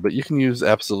folder, but you can use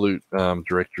absolute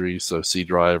directories, so C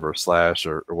drive or slash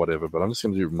or whatever. But I'm just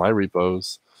going to do my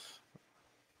repos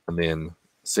and then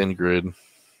SendGrid.zip.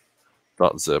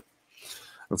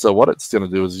 And so what it's going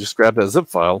to do is just grab that zip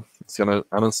file. It's going to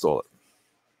uninstall it,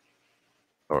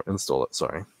 or install it,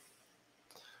 sorry.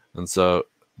 And so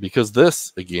because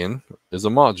this, again, is a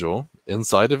module,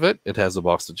 inside of it, it has a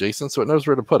box.json, so it knows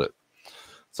where to put it.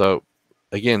 So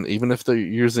again, even if they're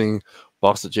using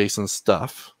box.json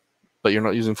stuff, but you're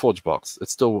not using ForgeBox,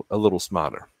 it's still a little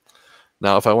smarter.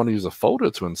 Now, if I want to use a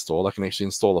folder to install, I can actually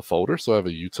install a folder. So I have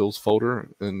a utils folder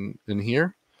in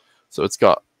here. So it's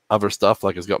got other stuff,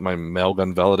 like it's got my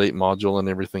mailgun validate module and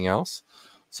everything else.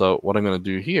 So what I'm going to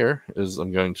do here is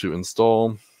I'm going to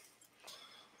install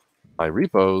my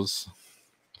repos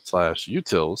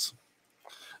 /utils.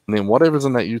 And then whatever's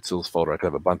in that utils folder, I could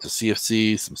have a bunch of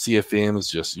CFCs, some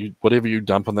CFMs, just whatever you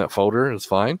dump on that folder is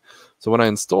fine. So when I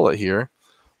install it here,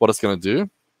 what it's going to do,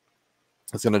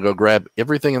 it's going to go grab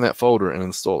everything in that folder and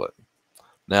install it.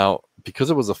 Now, because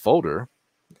it was a folder,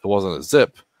 it wasn't a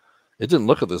zip, it didn't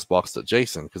look at this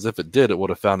box.json, because if it did, it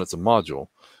would have found it's a module.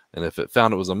 And if it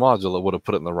found it was a module, it would have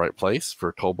put it in the right place.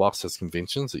 For ColdBox has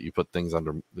conventions that you put things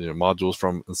under,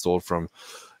 modules installed from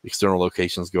external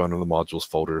locations go into the modules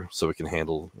folder so it can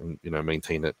handle and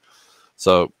maintain it.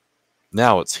 So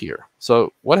now it's here.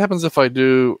 So what happens if I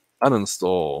do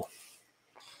uninstall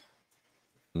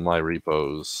my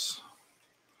repos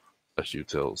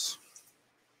 /utils?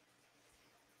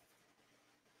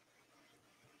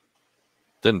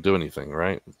 Didn't do anything,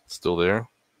 right? It's still there.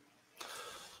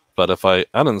 But if I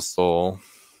uninstall,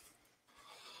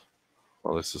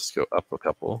 well, let's just go up a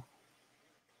couple.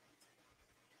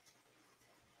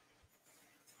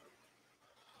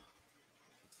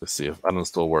 Let's see if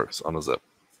uninstall works on a zip.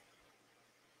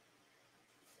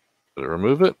 Did it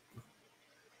remove it?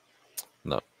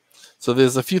 No. So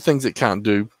there's a few things it can't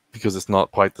do because it's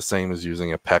not quite the same as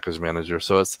using a package manager.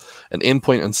 So it's an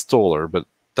endpoint installer, but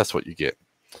that's what you get.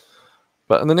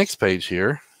 But on the next page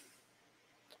here,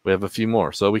 we have a few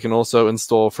more. So we can also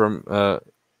install from a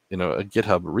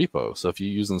GitHub repo. So if you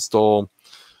use install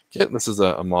git, this is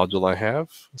a module I have.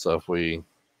 So if we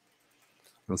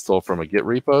install from a Git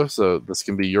repo. So this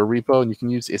can be your repo, and you can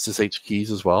use SSH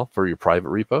keys as well for your private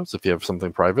repos if you have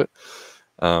something private.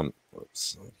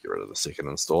 Let's get rid of the second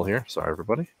install here. Sorry,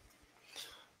 everybody.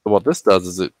 So what this does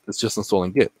is it's just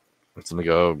installing Git. It's going to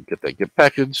go get that Git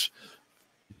package.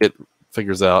 Git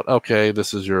figures out, okay,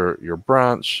 this is your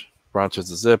branch. Branch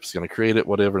is a zip. It's going to create it,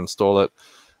 whatever, install it.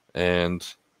 And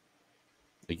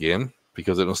again,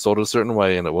 because it installed it a certain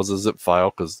way and it was a zip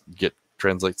file, because Git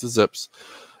translates to zips,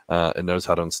 it knows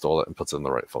how to install it and puts it in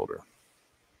the right folder.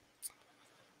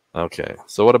 Okay,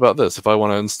 so what about this? If I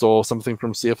want to install something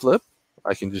from CFlib,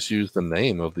 I can just use the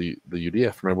name of the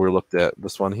UDF. Remember, we looked at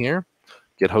this one here,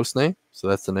 Git hostname. So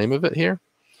that's the name of it here.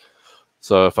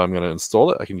 So if I'm going to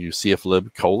install it, I can use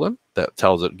CFlib : that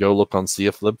tells it, go look on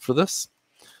CFlib for this.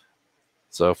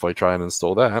 So if I try and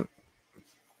install that,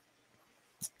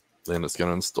 then it's going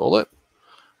to install it.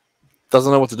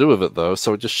 Doesn't know what to do with it though,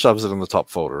 so it just shoves it in the top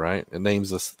folder, right? It names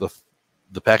this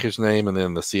the package name, and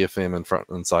then the CFM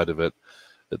inside of it,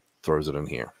 it throws it in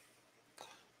here.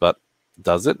 But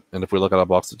does it? And if we look at our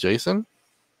box.json,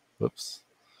 whoops.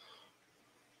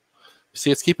 You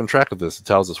see, it's keeping track of this. It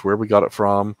tells us where we got it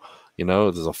from. You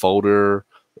know, there's a folder.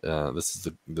 This is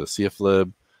the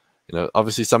CFlib. You know,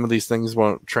 obviously some of these things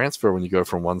won't transfer when you go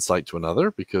from one site to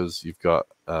another, because you've got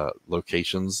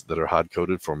locations that are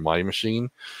hard-coded for my machine,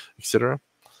 etc.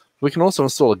 We can also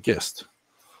install a gist.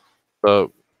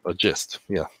 So a gist,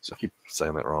 yeah, I keep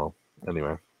saying that wrong.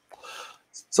 Anyway,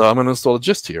 so I'm going to install a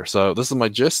gist here. So this is my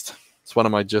gist. It's one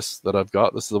of my gists that I've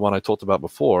got. This is the one I talked about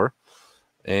before.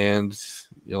 And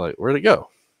you're like, where'd it go?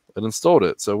 It installed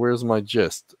it. So where's my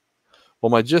gist? Well,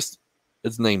 my gist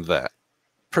is named that.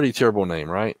 Pretty terrible name,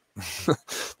 right?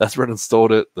 That's where it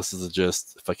installed it. This is a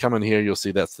gist. If I come in here, you'll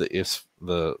see that's the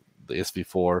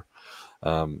SV4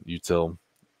 util.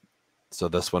 So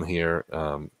this one here,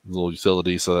 little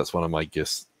utility. So that's one of my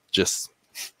gists.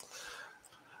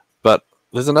 But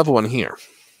there's another one here.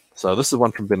 So this is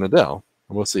one from Ben Nadell,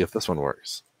 and we'll see if this one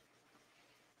works.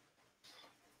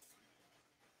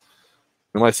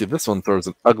 You might see this one throws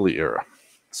an ugly error.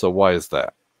 So why is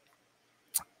that?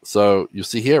 So you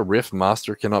see here, ref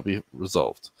master cannot be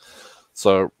resolved.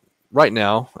 So right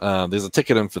now, there's a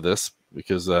ticket in for this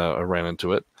because I ran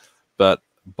into it. But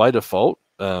by default,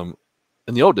 in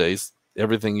the old days,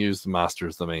 everything used master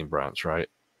as the main branch, right?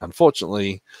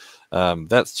 Unfortunately,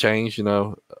 that's changed, you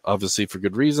know, obviously for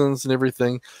good reasons and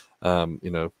everything. You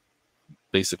know,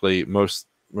 basically most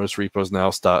repos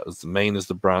now start as the main as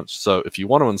the branch. So if you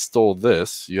want to install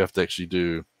this, you have to actually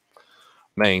do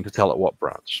main to tell it what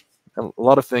branch. And a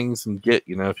lot of things in Git,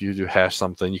 you know, if you do hash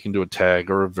something, you can do a tag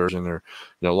or a version or,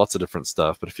 you know, lots of different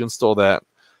stuff. But if you install that,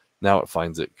 now it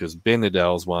finds it, because Ben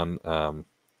Nadell's one,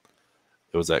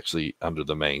 it was actually under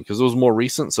the main because it was more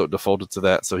recent, so it defaulted to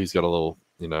that. So he's got a little,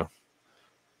 you know,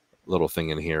 little thing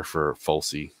in here for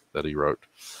falsy that he wrote.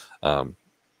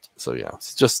 So yeah,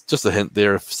 it's just a hint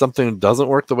there. If something doesn't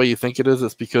work the way you think it is,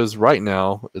 it's because right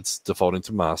now it's defaulting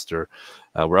to master.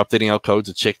 We're updating our code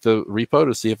to check the repo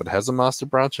to see if it has a master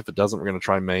branch. If it doesn't, we're going to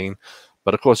try main.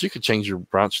 But of course, you could change your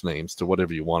branch names to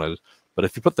whatever you wanted. But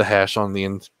if you put the hash on the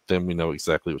end, then we know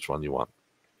exactly which one you want.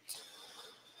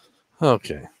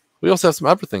 Okay. We also have some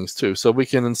other things too. So we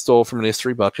can install from an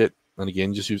S3 bucket. And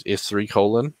again, just use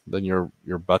S3 : then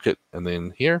your bucket, and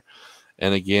then here.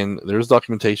 And again, there's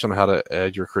documentation on how to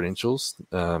add your credentials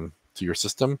to your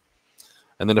system.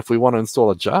 And then if we want to install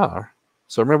a jar,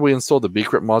 so remember we installed the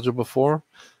bcrypt module before.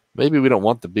 Maybe we don't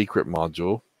want the bcrypt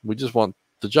module. We just want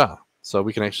the jar. So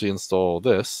we can actually install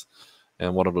this.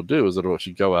 And what it'll do is it'll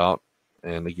actually go out.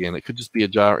 And again, it could just be a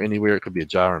jar anywhere. It could be a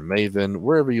jar in Maven,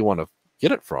 wherever you want to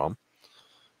get it from.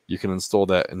 You can install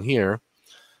that in here.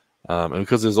 And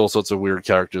because there's all sorts of weird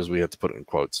characters, we have to put it in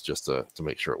quotes just to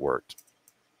make sure it worked.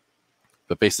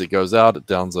 But basically it goes out, it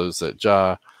downloads that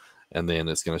jar, and then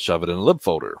it's going to shove it in a lib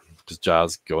folder because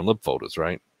jars go in lib folders,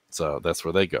 right? So that's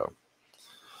where they go.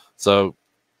 So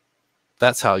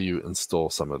that's how you install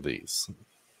some of these.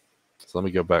 So let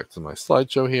me go back to my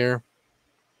slideshow here,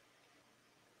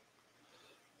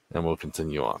 and we'll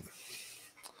continue on.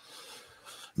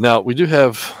 Now, we do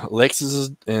have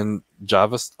Lexes and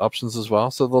Java options as well.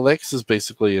 So the Lex is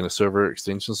basically in a server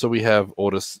extension. So we have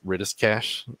Redis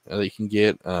cache that you can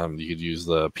get. You could use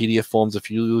the PDF forms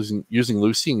if you're using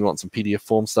Lucy and you want some PDF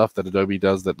form stuff that Adobe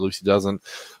does that Lucy doesn't.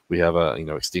 We have a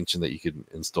extension that you can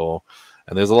install.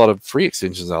 And there's a lot of free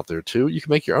extensions out there too. You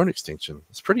can make your own extension.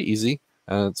 It's pretty easy.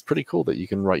 It's pretty cool that you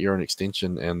can write your own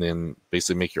extension and then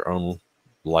basically make your own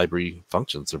library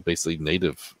functions. They're basically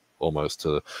native almost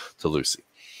to Lucy.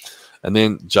 And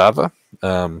then Java,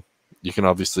 you can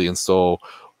obviously install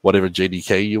whatever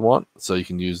JDK you want. So you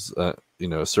can use, a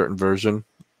certain version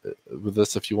with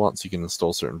this if you want, so you can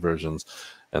install certain versions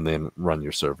and then run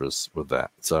your servers with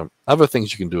that. So other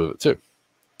things you can do with it too.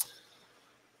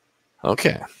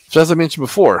 Okay, so as I mentioned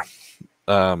before,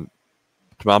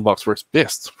 CommandBox works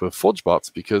best with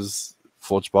ForgeBox because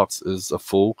ForgeBox is a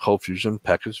full ColdFusion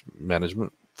package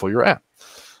management for your app.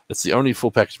 It's the only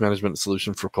full package management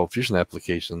solution for ColdFusion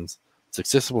applications. It's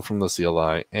accessible from the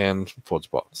CLI and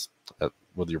ForgeBox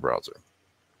with your browser.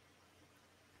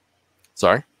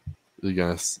 Sorry, you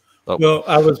guys. Oh. Well,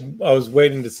 I was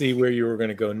waiting to see where you were going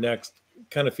to go next.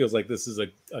 Kind of feels like this is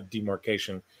a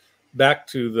demarcation. Back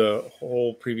to the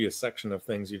whole previous section of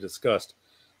things you discussed,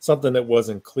 something that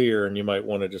wasn't clear, and you might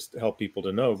want to just help people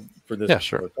to know for this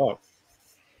talk.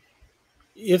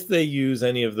 If they use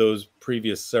any of those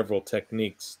previous several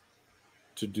techniques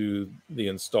to do the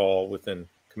install within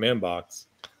CommandBox,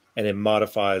 and it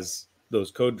modifies those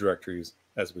code directories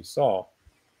as we saw,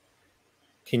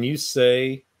 can you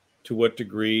say to what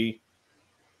degree,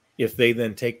 if they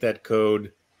then take that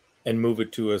code and move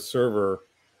it to a server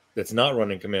that's not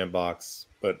running CommandBox,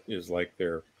 but is like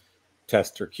their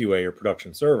test or QA or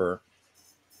production server,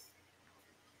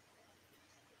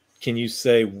 can you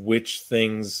say which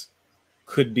things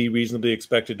could be reasonably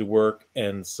expected to work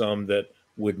and some that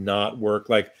would not work?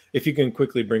 Like if you can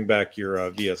quickly bring back your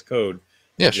VS Code,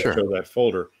 sure, show that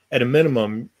folder. At a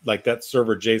minimum, like that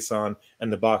server JSON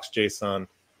and the box JSON,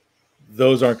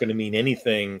 those aren't going to mean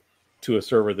anything to a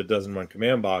server that doesn't run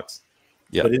CommandBox.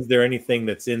 Yep. But is there anything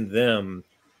that's in them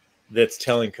that's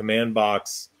telling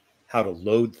CommandBox how to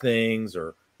load things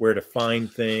or where to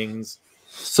find things?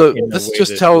 So this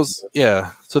just tells,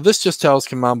 so this just tells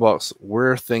CommandBox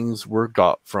where things were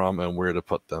got from and where to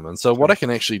put them. And so what I can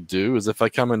actually do is if I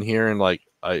come in here and like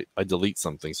I delete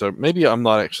something, so maybe I'm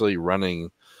not actually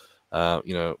running,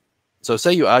 so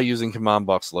say you are using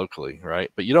CommandBox locally,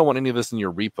 right? But you don't want any of this in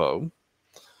your repo.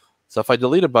 So if I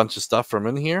delete a bunch of stuff from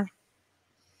in here,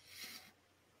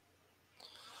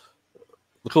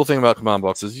 the cool thing about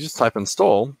CommandBox is you just type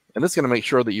install, and it's going to make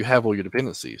sure that you have all your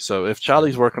dependencies. So if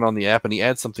Charlie's working on the app and he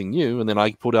adds something new, and then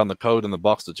I pull down the code in the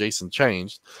box that Jason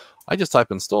changed, I just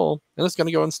type install, and it's going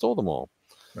to go install them all.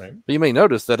 Right. But you may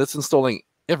notice that it's installing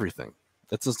everything.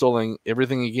 It's installing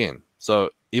everything again. So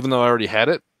even though I already had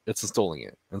it, it's installing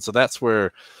it. And so that's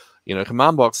where,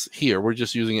 CommandBox here, we're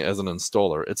just using it as an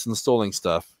installer. It's installing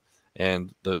stuff.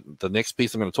 And the next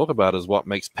piece I'm going to talk about is what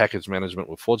makes package management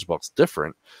with ForgeBox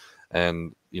different.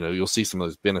 And, you'll see some of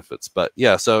those benefits. But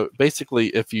yeah, so basically,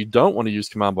 if you don't want to use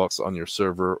CommandBox on your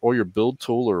server or your build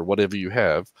tool or whatever you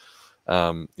have,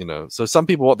 so some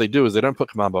people, what they do is they don't put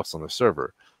CommandBox on their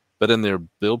server, but in their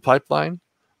build pipeline,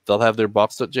 they'll have their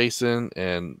box.json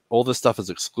and all this stuff is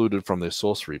excluded from their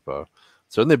source repo.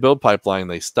 So in their build pipeline,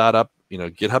 they start up,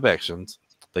 GitHub Actions,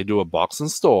 they do a box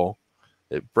install,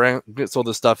 it gets all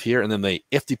this stuff here, and then they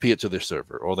FTP it to their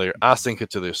server, or they async it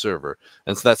to their server.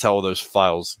 And so that's how all those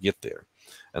files get there.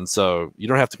 And so you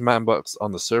don't have to CommandBox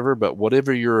on the server, but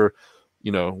whatever you're,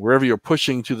 wherever you're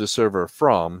pushing to the server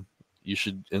from, you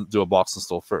should do a box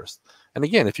install first. And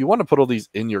again, if you want to put all these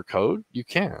in your code, you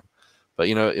can. But,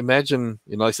 imagine,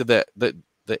 like I said, that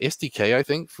the SDK, I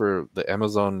think, for the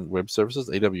Amazon Web Services,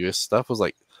 AWS stuff was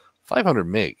like 500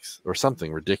 megs or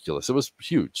something ridiculous. It was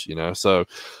huge, so...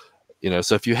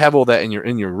 so if you have all that in your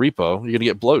repo, you're going to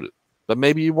get bloated. But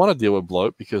maybe you want to deal with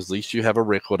bloat because at least you have a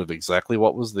record of exactly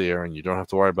what was there, and you don't have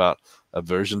to worry about a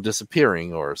version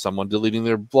disappearing or someone deleting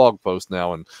their blog post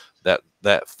now, and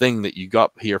that thing that you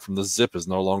got here from the zip is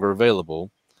no longer available.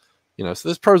 So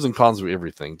there's pros and cons with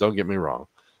everything. Don't get me wrong,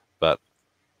 but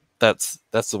that's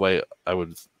the way I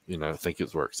would think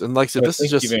it works. And like I said, this is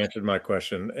just you've answered my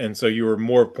question, and so you were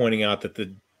more pointing out that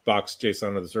the box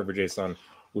JSON or the server JSON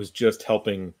was just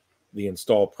helping the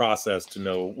install process to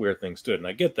know where things stood. And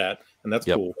I get that, and that's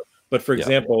cool. But for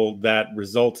example, that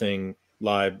resulting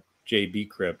live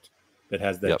JBcrypt that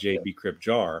has that JBcrypt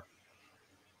jar,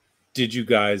 did you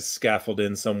guys scaffold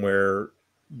in somewhere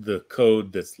the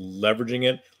code that's leveraging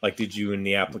it? Like, did you in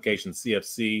the application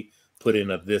CFC put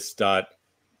in a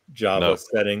this.java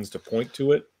settings to point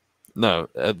to it? No,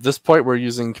 at this point, we're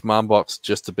using CommandBox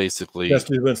just to basically... Just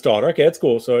to install it. Okay, that's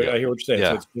cool. So I hear what you're saying.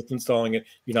 So it's just installing it.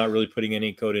 You're not really putting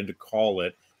any code in to call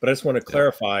it. But I just want to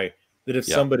clarify that if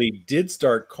somebody did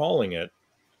start calling it,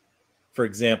 for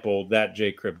example, that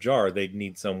JCrypt jar, they'd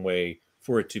need some way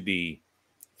for it to be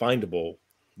findable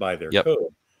by their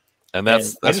code. And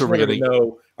that's where we're going to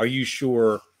know, are you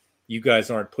sure you guys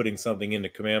aren't putting something into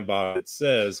CommandBox that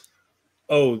says,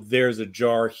 oh, there's a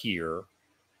jar here.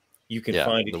 You can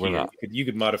find it here. You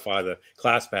could modify the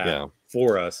class path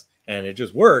for us, and it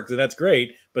just works, and that's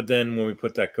great. But then when we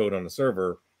put that code on the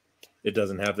server, it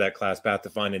doesn't have that class path to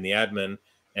find in the admin,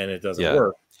 and it doesn't Yeah.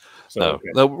 work. So, No, okay.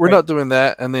 no, we're not doing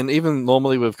that. And then even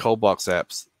normally with ColdBox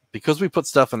apps, because we put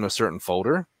stuff in a certain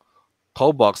folder,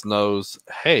 ColdBox knows,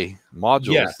 hey,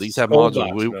 modules, Yes, these have ColdBox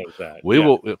modules. knows that. We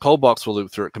will ColdBox will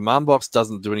loop through it. CommandBox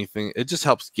doesn't do anything. It just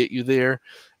helps get you there.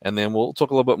 And then we'll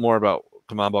talk a little bit more about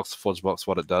CommandBox, ForgeBox,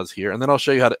 what it does here. And then I'll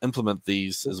show you how to implement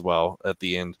these as well at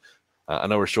the end. I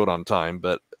know we're short on time,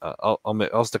 but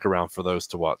I'll stick around for those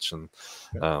to watch, and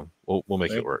we'll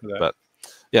make it work. But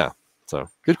yeah, so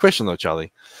good question though,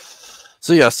 Charlie.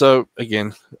 So yeah, so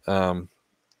again,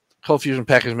 ColdFusion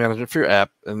Package Management for your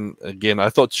app. And again, I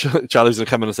thought Charlie's going to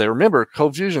come in and say, remember,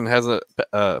 ColdFusion has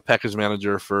a package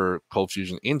manager for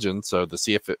ColdFusion Engine. So the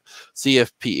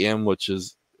CFPM, which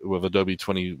is with Adobe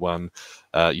 21,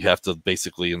 you have to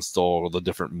basically install the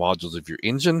different modules of your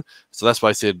engine. So that's why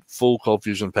I said full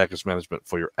ColdFusion Package Management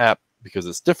for your app, because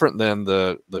it's different than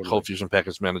the ColdFusion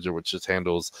Package Manager, which just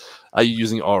handles, are you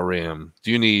using RM?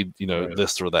 Do you need,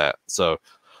 this or that? So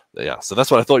yeah, so that's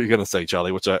what I thought you were going to say,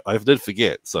 Charlie, which I did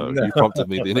forget. So you prompted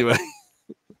me anyway.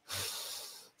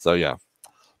 So yeah,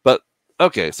 but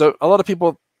okay. So a lot of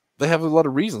people, they have a lot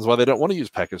of reasons why they don't want to use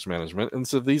package management. And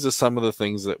so these are some of the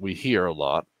things that we hear a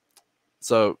lot.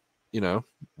 So,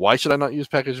 why should I not use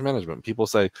package management? People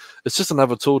say it's just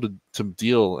another tool to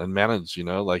deal and manage,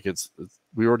 like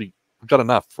we already got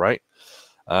enough, right?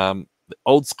 The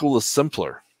old school is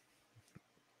simpler.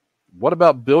 What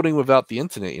about building without the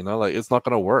internet? Like it's not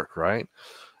going to work, right?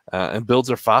 And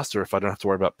builds are faster if I don't have to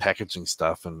worry about packaging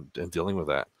stuff and dealing with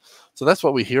that. So that's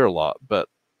what we hear a lot, but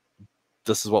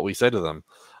this is what we say to them.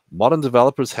 Modern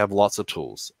developers have lots of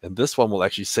tools, and this one will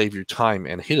actually save you time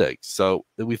and headaches. So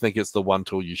we think it's the one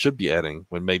tool you should be adding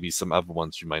when maybe some other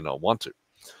ones you might not want to.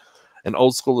 And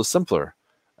old school is simpler.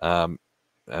 And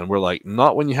we're like,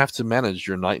 not when you have to manage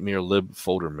your nightmare lib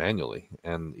folder manually.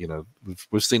 And,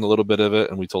 we've seen a little bit of it,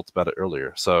 and we talked about it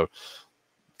earlier. So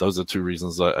those are two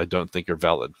reasons I don't think are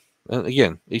valid. And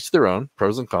again, each their own,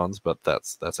 pros and cons, but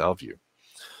that's our view.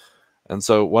 And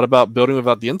so what about building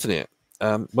without the internet?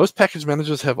 Most package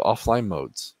managers have offline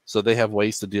modes. So they have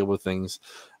ways to deal with things.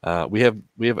 We have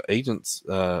agents,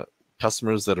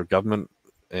 customers that are government,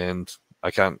 and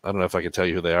I don't know if I can tell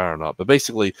you who they are or not, but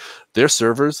basically their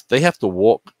servers, they have to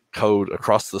walk code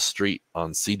across the street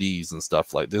on CDs and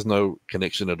stuff. Like there's no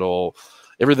connection at all.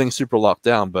 Everything's super locked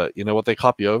down, but you know what they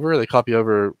copy over? They copy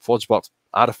over ForgeBox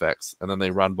artifacts, and then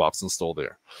they run box install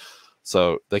there.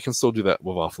 So they can still do that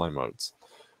with offline modes.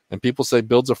 And people say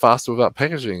builds are faster without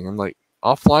packaging. I'm like,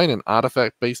 offline and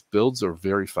artifact-based builds are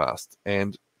very fast.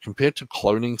 And compared to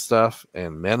cloning stuff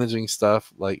and managing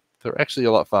stuff, like they're actually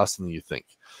a lot faster than you think.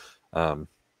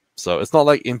 So it's not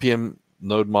like NPM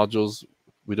node modules.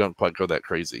 We don't quite go that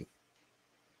crazy.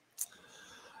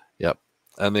 Yep.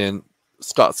 And then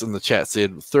Scott's in the chat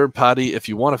said, third party, if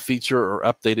you want a feature or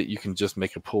update it, you can just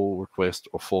make a pull request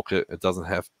or fork it. It doesn't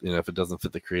have, if it doesn't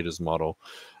fit the creator's model.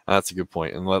 That's a good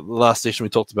point. And the last station we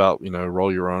talked about,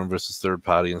 roll your own versus third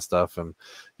party and stuff. And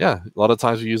yeah, a lot of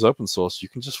times we use open source. You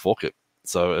can just fork it.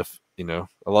 So if, a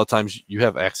lot of times you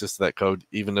have access to that code,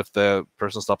 even if the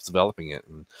person stops developing it.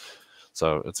 And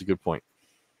so it's a good point.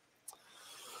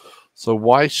 So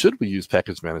why should we use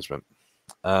package management?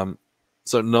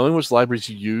 So knowing which libraries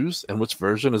you use and which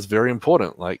version is very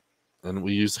important. And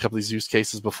we used a couple of these use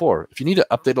cases before. If you need to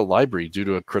update a library due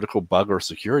to a critical bug or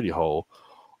security hole,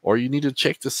 or you need to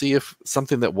check to see if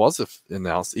something that was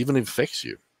announced even affects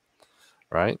you,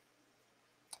 right?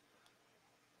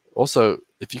 Also,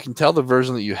 if you can tell the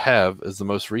version that you have is the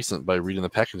most recent by reading the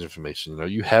package information,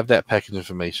 you have that package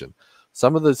information.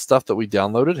 Some of the stuff that we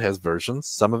downloaded has versions,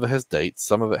 some of it has dates,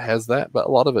 some of it has that, but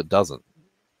a lot of it doesn't.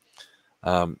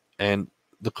 And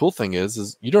the cool thing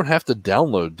is you don't have to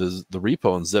download the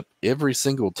repo and zip every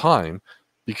single time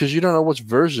because you don't know which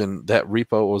version that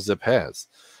repo or zip has.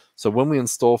 So when we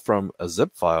install from a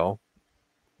zip file,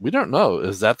 we don't know,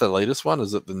 is that the latest one?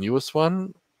 Is it the newest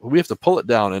one? We have to pull it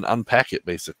down and unpack it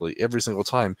basically every single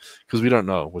time because we don't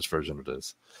know which version it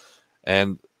is.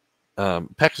 And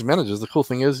package managers, the cool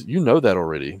thing is you know that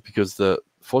already because the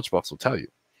ForgeBox will tell you.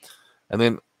 And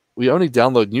then we only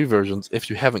download new versions if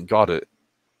you haven't got it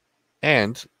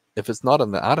and if it's not in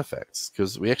the artifacts,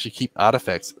 because we actually keep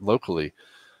artifacts locally.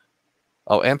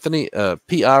 Oh, Anthony,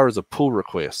 PR is a pull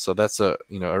request, so that's a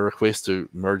request to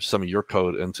merge some of your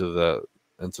code into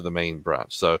the main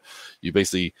branch. So you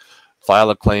basically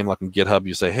file a claim like in GitHub.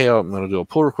 You say, hey, I'm going to do a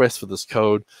pull request for this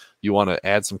code. You want to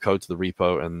add some code to the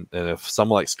repo, and if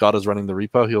someone like Scott is running the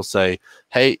repo, he'll say,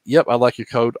 hey, yep, I like your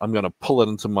code. I'm going to pull it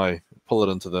into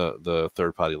the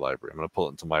third-party library. I'm going to pull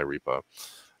it into my repo.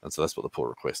 And so that's what the pull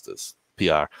request is,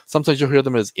 PR. Sometimes you'll hear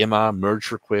them as MR,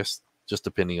 merge request, just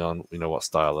depending on what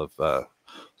style of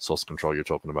source control you're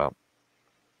talking about.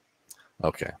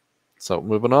 Okay, so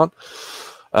moving on.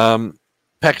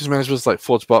 Package managers like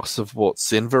ForgeBox support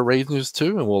Senva ranges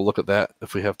too, and we'll look at that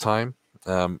if we have time.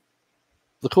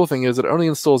 The cool thing is it only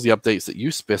installs the updates that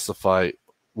you specify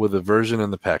with a version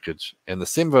in the package, and the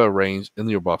Senva range in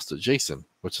your box.json,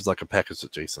 which is like a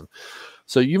package.json.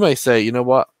 So you may say, you know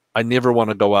what, I never want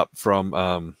to go up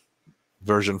from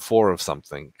version 4 of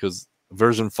something because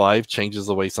version 5 changes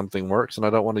the way something works, and I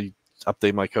don't want to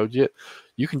update my code yet.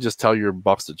 You can just tell your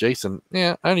box.json,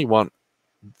 yeah, I only want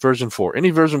version 4. Any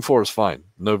version 4 is fine.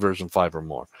 No version 5 or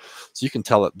more. So you can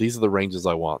tell it, these are the ranges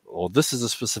I want, or this is a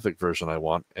specific version I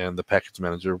want, and the package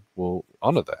manager will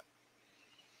honor that.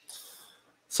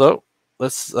 So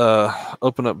let's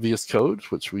open up VS Code,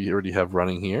 which we already have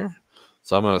running here.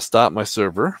 So I'm going to start my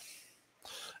server.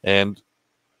 And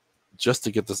just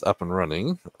to get this up and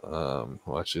running,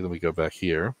 well, actually, let me go back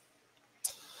here.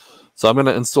 So I'm going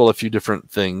to install a few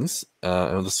different things,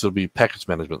 and this will be package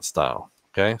management style.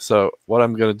 Okay, so what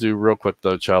I'm going to do real quick,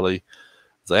 though, Charlie,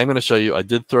 is I'm going to show you, I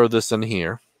did throw this in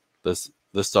here, this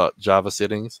 .java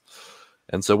settings.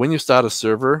 And so when you start a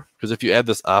server, because if you add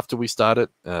this after we start it,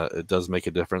 it does make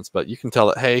a difference. But you can tell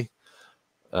it, hey,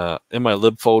 in my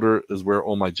lib folder is where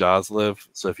all my jars live.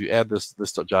 So if you add this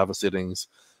 .java settings,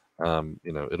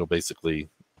 it'll basically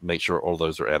make sure all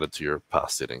those are added to your path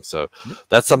settings. So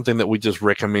that's something that we just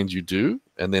recommend you do.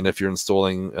 And then if you're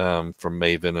installing from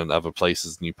Maven and other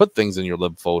places and you put things in your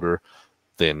lib folder,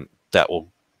 then that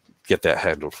will get that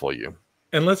handled for you.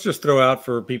 And let's just throw out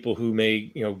for people who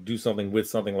may, do something with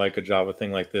something like a Java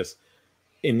thing like this.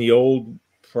 In the old,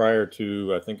 prior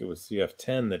to, I think it was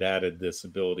CF10 that added this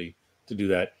ability to do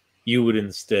that, you would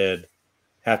instead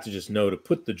have to just know to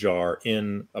put the jar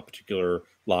in a particular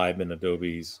lib in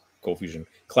Adobe's ColdFusion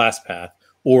class path,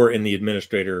 or in the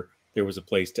administrator, there was a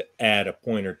place to add a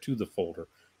pointer to the folder.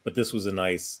 But this was a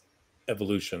nice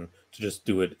evolution to just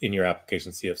do it in your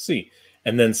application CFC.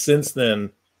 And then since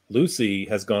then, Lucy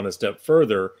has gone a step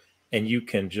further, and you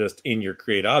can just, in your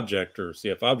create object or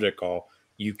CF object call,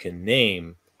 you can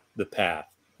name the path.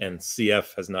 And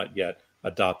CF has not yet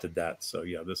adopted that. So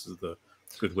yeah, this is the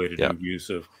good way to do use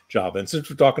of Java. And since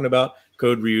we're talking about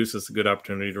code reuse, it's a good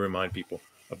opportunity to remind people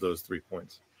of those 3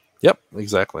 points. Yep,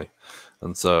 exactly.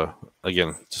 And so,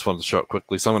 again, just wanted to show it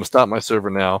quickly. So I'm going to start my server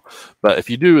now. But if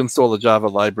you do install the Java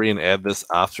library and add this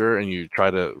after and you try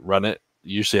to run it,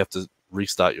 you usually have to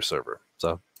restart your server.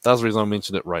 So that's the reason I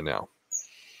mentioned it right now.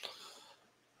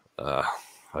 I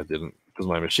didn't, because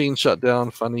my machine shut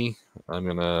down. Funny. I'm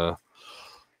going to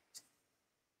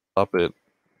stop it.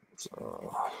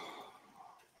 So,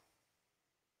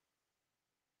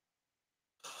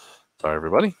 sorry,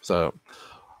 everybody. So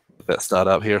that start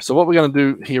up here. So what we're going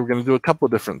to do here, we're going to do a couple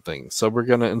of different things. So we're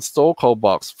going to install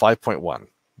ColdBox 5.1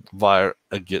 via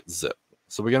a git zip.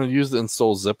 So we're going to use the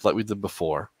install zip like we did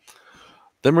before.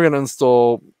 Then we're going to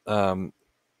install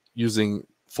using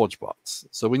ForgeBox.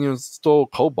 So when you install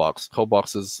ColdBox,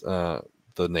 ColdBox is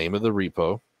the name of the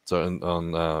repo. So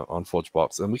on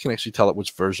ForgeBox, and we can actually tell it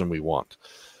which version we want.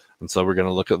 And so we're going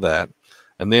to look at that.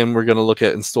 And then we're going to look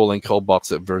at installing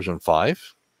ColdBox at version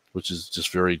 5. Which is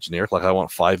just very generic, like I want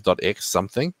 5.x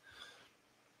something.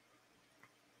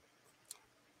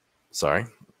 Sorry.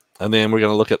 And then we're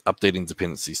going to look at updating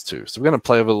dependencies too. So we're going to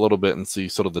play with it a little bit and see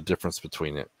sort of the difference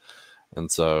between it. And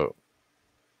so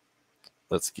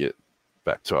let's get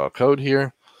back to our code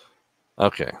here.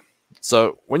 Okay.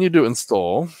 So when you do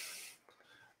install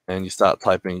and you start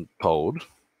typing code,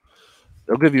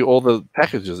 it'll give you all the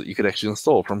packages that you could actually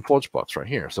install from ForgeBox right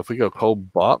here. So if we go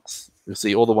ColdBox, you'll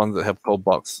see all the ones that have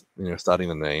ColdBox, starting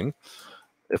the name.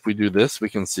 If we do this, we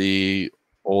can see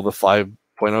all the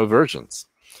 5.0 versions.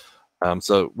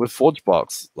 So with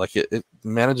ForgeBox, like it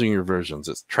managing your versions,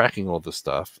 it's tracking all this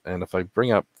stuff. And if I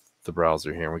bring up the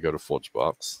browser here and we go to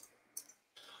ForgeBox,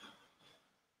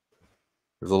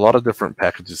 there's a lot of different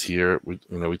packages here.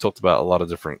 We talked about a lot of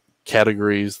different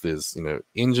categories. There's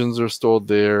engines are stored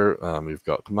there. We've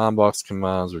got command box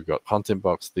commands. We've got content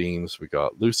box themes. We've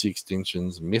got Lucy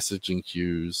extensions, messaging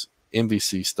queues,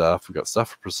 MVC stuff. We've got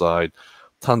stuff for Preside.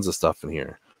 Tons of stuff in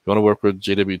here. If you want to work with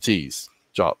JWTs,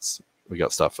 JOTs, we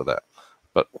got stuff for that.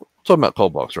 But we're talking about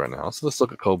ColdBox right now. So let's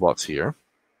look at ColdBox here.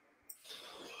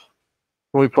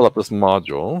 When we pull up this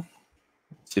module,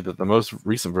 see that the most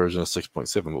recent version is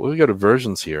 6.7. But when we go to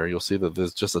versions here, you'll see that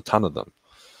there's just a ton of them.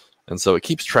 And so it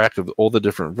keeps track of all the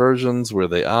different versions, where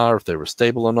they are, if they were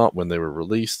stable or not, when they were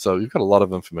released. So you've got a lot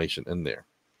of information in there.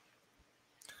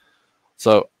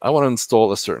 So I want to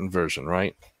install a certain version,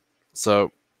 right?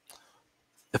 So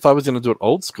if I was going to do it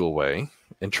old school way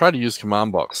and try to use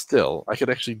command box still, I could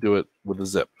actually do it with a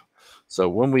zip. So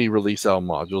when we release our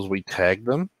modules, we tag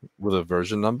them with a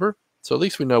version number. So at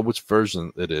least we know which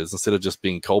version it is, instead of just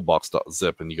being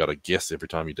coldbox.zip and you got to guess every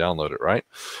time you download it, right?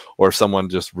 Or if someone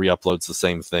just re-uploads the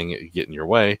same thing, it get in your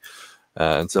way.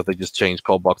 And so if they just change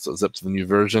coldbox.zip to the new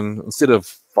version, instead of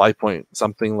 5 point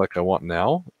something like I want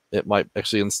now, it might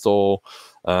actually install,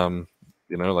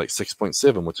 you know, like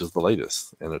 6.7, which is the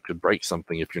latest, and it could break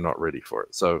something if you're not ready for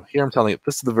it. So here I'm telling it,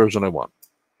 this is the version I want.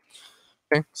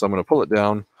 Okay, so I'm going to pull it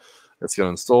down. It's going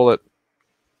to install it.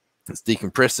 It's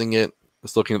decompressing it.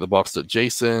 It's looking at the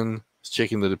box.json. It's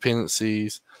checking the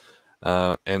dependencies.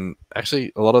 And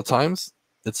actually, a lot of times,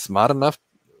 it's smart enough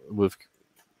with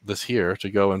this here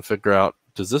to go and figure out,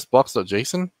 does this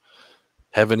box.json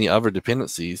have any other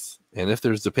dependencies? And if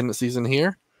there's dependencies in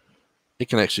here, it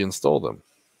can actually install them.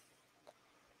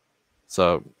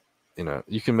 So, you know,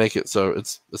 you can make it so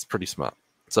it's pretty smart.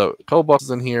 So ColdBox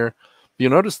is in here. You'll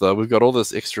notice, though, we've got all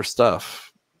this extra stuff.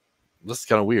 This is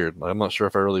kind of weird. I'm not sure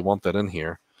if I really want that in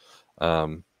here,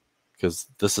 because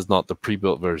this is not the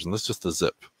pre-built version. This is just the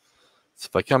zip. So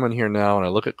if I come in here now and I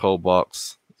look at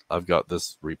ColdBox, I've got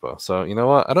this repo. So you know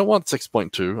what? I don't want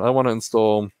 6.2. I want to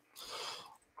install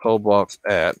ColdBox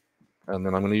at, and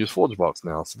then I'm going to use ForgeBox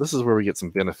now. So this is where we get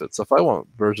some benefits. So if I want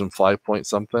version 5 point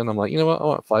something, I'm like, you know what? I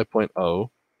want 5.0,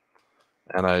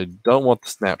 and I don't want the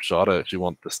snapshot. I actually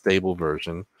want the stable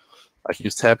version. I can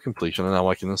use tab completion, and now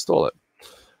I can install it.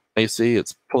 Now you see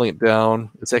it's pulling it down.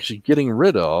 It's actually getting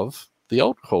rid of the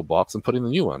old ColdBox and putting the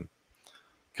new one.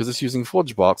 Because it's using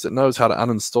ForgeBox, it knows how to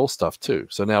uninstall stuff too.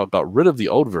 So now it got rid of the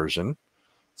old version.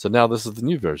 So now this is the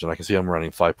new version. I can see I'm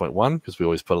running 5.1 because we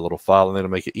always put a little file in there to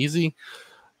make it easy.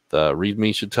 The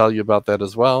README should tell you about that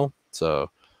as well. So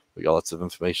we got lots of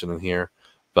information in here.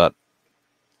 But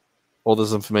all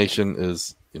this information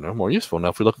is, you know, more useful. Now,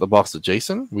 if we look at the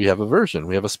box.json, we have a version.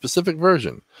 We have a specific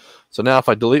version. So now if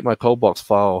I delete my ColdBox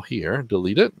file here,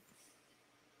 delete it.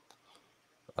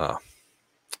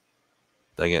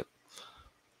 Dang it.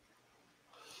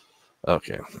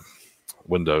 Okay.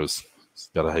 Windows.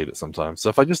 Gotta hate it sometimes. So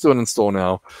if I just do an install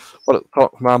now, what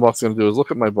command box is going to do is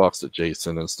look at my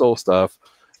box.json, install stuff,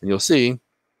 and you'll see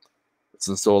it's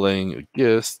installing a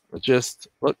gist,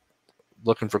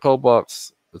 looking for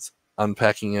ColdBox. It's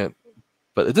unpacking it,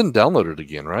 but it didn't download it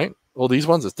again, right? All these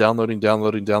ones, it's downloading. Didn't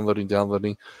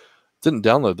download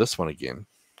this one again.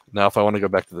 Now, if I want to go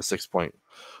back to the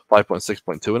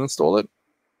 5.6.2 and install it,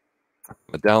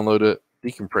 I download it,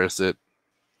 decompress it.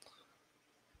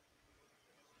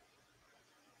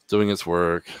 It's doing its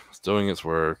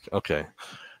work. Okay.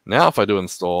 Now, if I do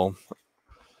install,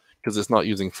 because it's not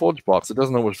using ForgeBox, it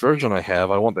doesn't know which version I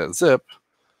have. I want that zip.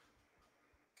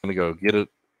 I'm going to go get it.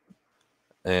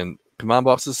 And command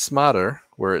box is smarter,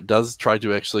 where it does try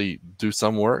to actually do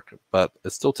some work, but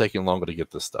it's still taking longer to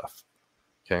get this stuff.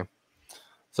 Okay.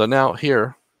 So now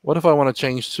here, what if I want to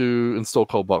change to install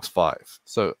ColdBox 5?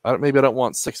 So maybe I don't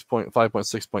want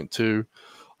 5.6.2.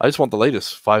 I just want the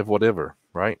latest 5 whatever,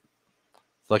 right?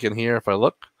 Like in here, if I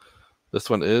look,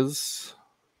 this one is,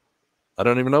 I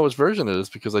don't even know which version it is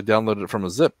because I downloaded it from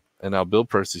a zip, and now build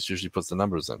process usually puts the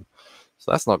numbers in.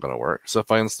 So that's not going to work. So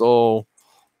if I install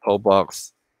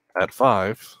ColdBox at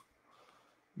 5,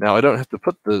 now I don't have to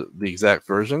put the exact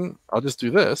version. I'll just do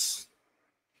this.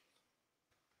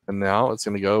 And now it's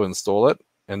going to go install it.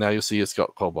 And now you'll see it's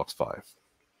got ColdBox 5.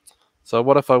 So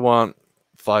what if I want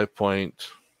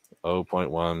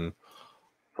 5.0.1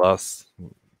 plus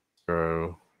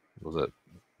 0, was it?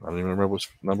 I don't even remember which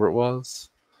number it was.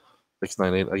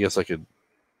 698. I guess I could.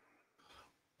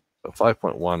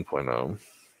 5.1.0.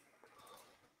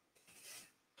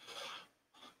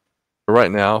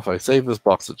 Right now, if I save this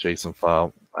box.json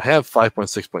file, I have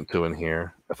 5.6.2 in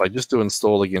here. If I just do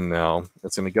install again now,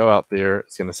 it's going to go out there.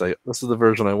 It's going to say, this is the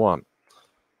version I want.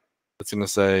 It's going to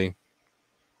say,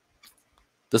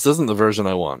 this isn't the version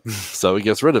I want. So it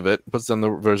gets rid of it, puts in the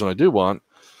version I do want,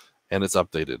 and it's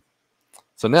updated.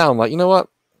 So now I'm like, you know what?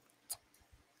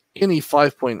 Any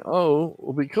 5.0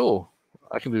 will be cool.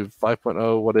 I can do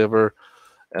 5.0, whatever,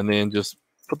 and then just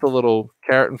put the little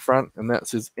caret in front, and that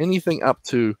says anything up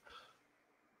to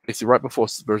basically right before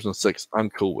version 6,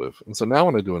 I'm cool with. And so now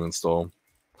when I do an install,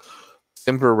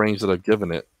 Ember range that I've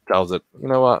given it tells it, you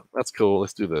know what, that's cool,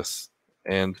 let's do this.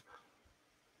 And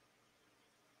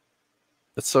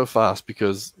it's so fast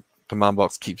because command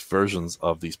box keeps versions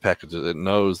of these packages. It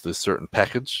knows this certain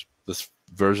package, this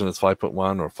version is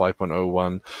 5.1 or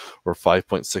 5.01 or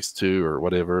 5.62 or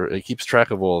whatever. It keeps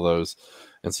track of all of those,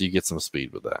 and so you get some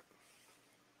speed with that.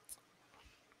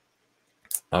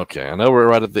 Okay, I know we're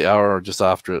right at the hour or just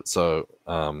after it, so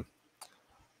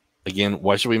again,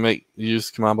 why should we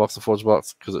use command box and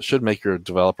ForgeBox? Because it should make your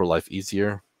developer life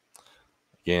easier.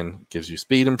 Again, gives you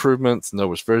speed improvements, know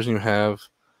which version you have,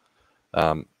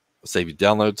 save you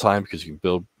download time because you can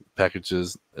build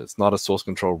packages. It's not a source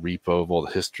control repo of all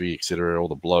the history, etc., all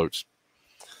the bloat.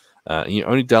 And you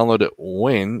only download it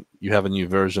when you have a new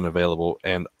version available,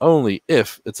 and only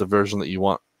if it's a version that you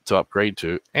want to upgrade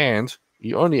to, and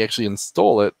you only actually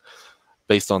install it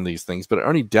based on these things, but it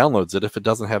only downloads it if it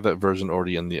doesn't have that version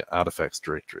already in the artifacts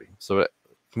directory. So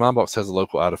command box has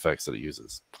local artifacts that it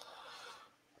uses.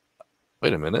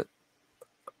 Wait a minute.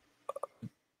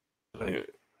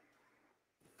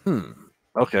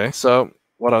 Okay, so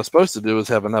what I was supposed to do is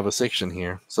have another section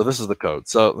here. So this is the code.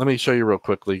 So let me show you real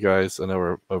quickly, guys. I know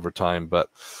we're over time, but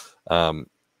I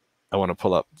want to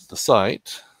pull up the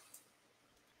site.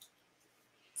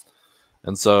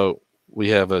 And so we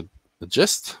have a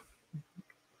gist.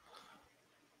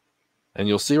 And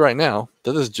you'll see right now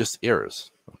that this is just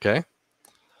errors, okay?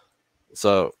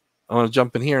 So I want to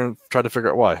jump in here and try to figure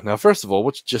out why. Now, first of all,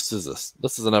 which gist is this?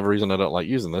 This is another reason I don't like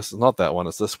using this. It's not that one,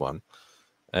 it's this one.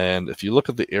 And if you look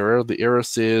at the error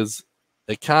says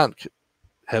it can't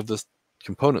have this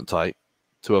component type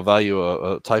to a value,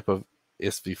 a type of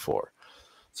SV4.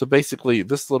 So basically,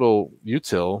 this little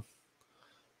util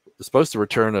is supposed to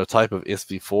return a type of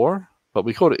SV4, but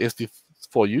we called it SV4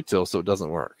 util, so it doesn't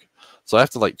work. So I have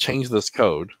to like change this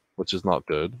code, which is not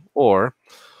good. Or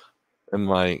in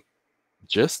my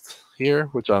gist here,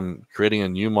 which I'm creating a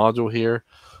new module here,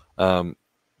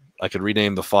 I could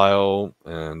rename the file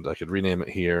and I could rename it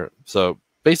here. So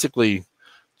basically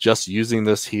just using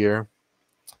this here,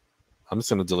 I'm just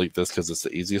going to delete this because it's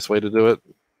the easiest way to do it.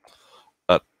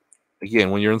 But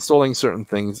again, when you're installing certain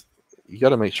things, you got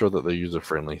to make sure that they're user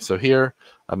friendly. So here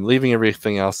I'm leaving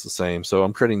everything else the same. So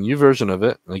I'm creating a new version of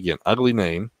it. And again, ugly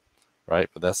name, right?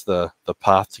 But that's the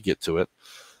path to get to it.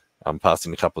 I'm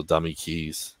passing a couple of dummy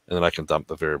keys and then I can dump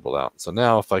the variable out. So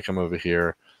now if I come over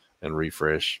here and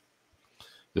refresh,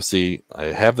 you'll see I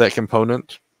have that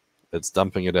component. It's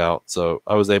dumping it out. So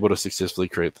I was able to successfully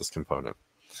create this component.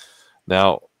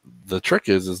 Now, the trick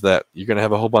is that you're going to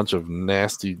have a whole bunch of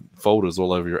nasty folders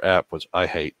all over your app, which I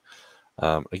hate.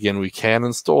 Again, we can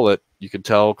install it. You can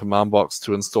tell command box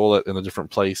to install it in a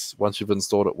different place. Once you've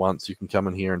installed it once, you can come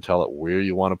in here and tell it where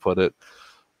you want to put it.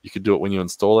 You can do it when you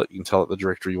install it. You can tell it the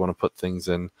directory you want to put things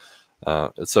in.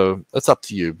 So it's up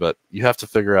to you, but you have to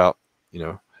figure out,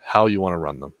 how you want to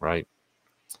run them, right?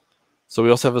 So we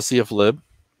also have a CFlib.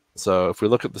 So if we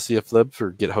look at the CFlib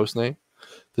for get hostname,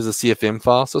 there's a CFM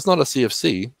file. So it's not a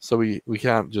CFC. So we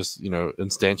can't just,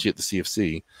 instantiate the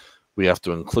CFC. We have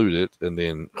to include it and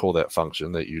then call that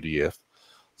function, that UDF.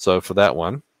 So for that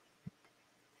one,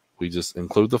 we just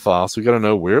include the file. So we got to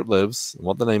know where it lives and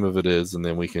what the name of it is, and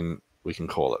then we can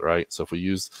call it, right? So if we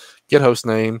use get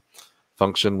hostname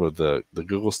function with the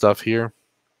Google stuff here,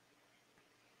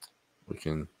 we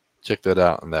can check that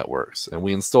out and that works. And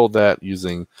we installed that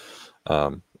using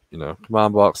command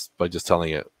box by just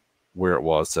telling it where it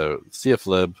was. So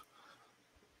CFlib,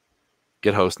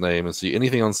 get hostname, and see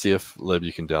anything on CFlib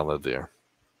you can download there.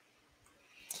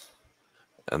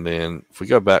 And then if we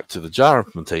go back to the jar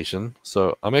implementation,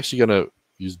 so I'm actually going to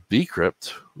use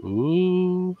bcrypt.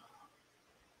 Ooh.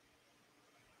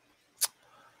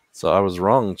 So I was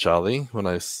wrong, Charlie, when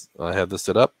I had this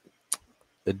set up.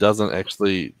 It doesn't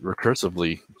actually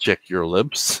recursively check your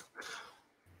libs.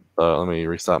 Let me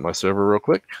restart my server real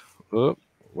quick. Oh,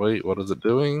 wait, what is it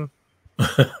doing?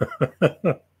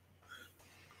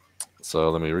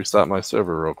 So let me restart my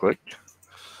server real quick.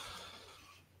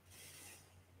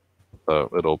 So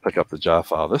it'll pick up the jar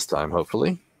file this time,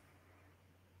 hopefully.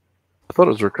 I thought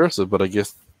it was recursive, but I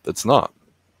guess it's not.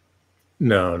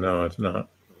 No, it's not.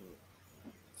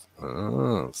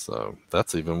 So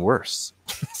that's even worse.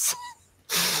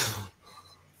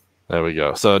 There we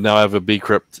go. So now I have a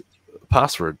bcrypt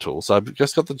password tool. So I've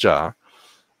just got the jar.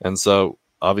 And so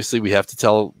obviously we have to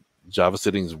tell Java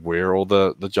settings where all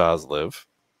the jars live.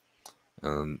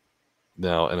 And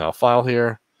now in our file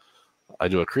here, I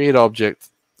do a create object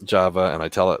Java and I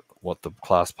tell it what the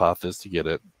class path is to get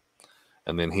it.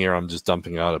 And then here I'm just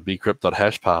dumping out a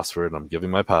bcrypt.hash password. I'm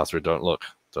giving my password. Don't look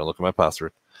at my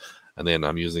password. And then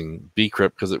I'm using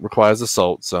bcrypt because it requires a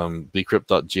salt. So I'm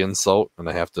bcrypt.gensalt, and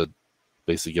I have to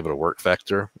basically give it a work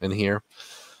factor in here.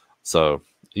 So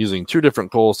using two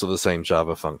different calls to the same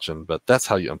Java function, but that's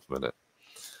how you implement it.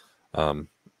 And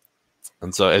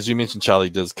so as you mentioned, Charlie,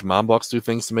 does command box do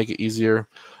things to make it easier?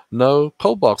 No,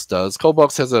 ColdBox does.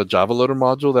 ColdBox has a Java loader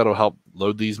module that'll help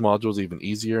load these modules even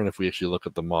easier. And if we actually look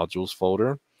at the modules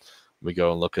folder, we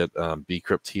go and look at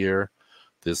bcrypt here.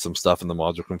 There's some stuff in the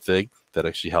module config that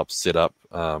actually helps set up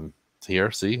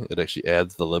here. See, it actually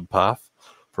adds the lib path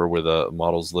for where the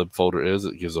model's lib folder is.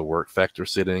 It gives a work factor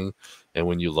setting, and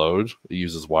when you load, it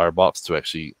uses Wirebox to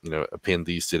actually, you know, append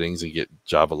these settings and get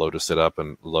Java loader set up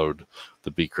and load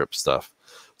the bcrypt stuff.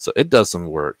 So it does some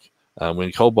work.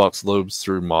 When ColdBox loads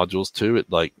through modules too,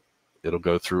 it'll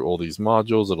go through all these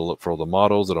modules. It'll look for all the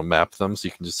models. It'll map them. So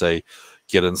you can just say,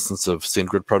 get instance of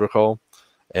SendGrid protocol.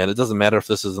 And it doesn't matter if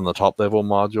this is in the top level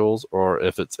modules or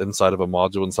if it's inside of a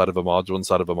module, inside of a module,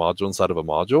 inside of a module, inside of a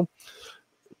module.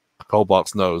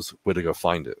 ColdBox knows where to go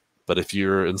find it. But if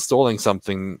you're installing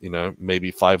something, you know,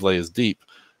 maybe 5 layers deep,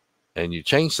 and you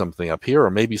change something up here,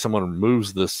 or maybe someone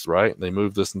moves this, right? They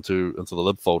move this into the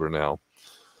lib folder now.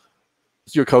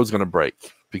 Your code's going to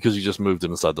break because you just moved it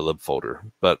inside the lib folder.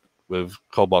 But with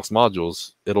ColdBox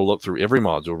modules, it'll look through every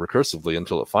module recursively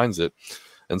until it finds it,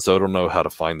 and so it'll know how to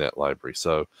find that library.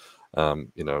 So,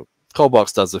 you know,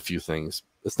 ColdBox does a few things.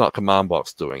 It's not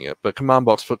CommandBox doing it, but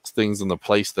CommandBox puts things in the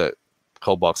place that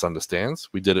ColdBox understands.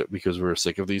 We did it because we were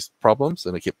sick of these problems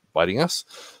and it kept biting us.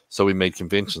 So we made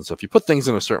conventions. So if you put things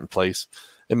in a certain place,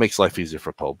 it makes life easier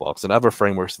for ColdBox. And other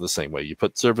frameworks are the same way. You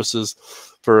put services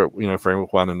for, you know,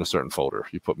 framework 1 in a certain folder.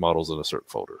 You put models in a certain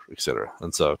folder, etc.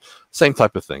 And so same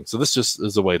type of thing. So this just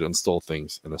is a way to install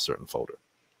things in a certain folder.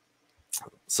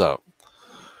 So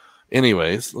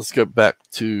anyways, let's go back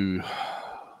to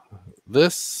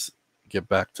this, get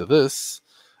back to this.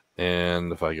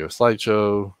 And if I go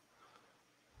slideshow,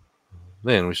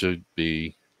 then we should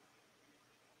be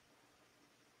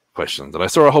questions. And I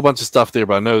saw a whole bunch of stuff there,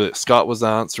 but I know that Scott was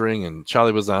answering and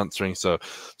Charlie was answering. So,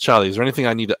 Charlie, is there anything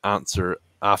I need to answer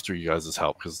after you guys'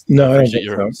 help? Because no, I appreciate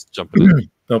your jumping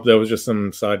in. Nope, that was just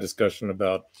some side discussion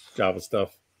about Java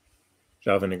stuff,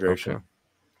 Java integration. Okay.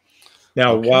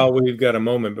 Now, while we've got a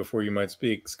moment before you might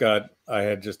speak, Scott, I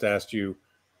had just asked you,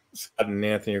 Scott and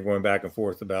Anthony are going back and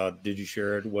forth about, did you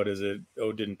share it? What is it?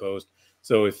 Oh, didn't post.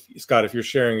 So if Scott, if you're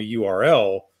sharing a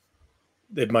URL,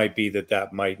 it might be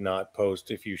that might not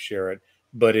post if you share it.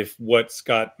 But if what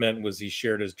Scott meant was he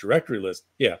shared his directory list,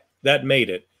 yeah, that made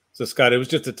it. So Scott, it was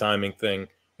just a timing thing.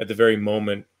 At the very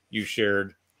moment you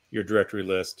shared your directory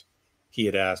list, he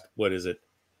had asked, what is it?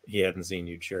 He hadn't seen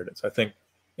you'd shared it. So I think,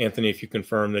 Anthony, if you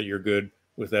confirm that you're good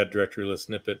with that directory list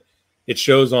snippet, it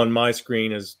shows on my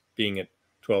screen as being at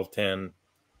 12:10.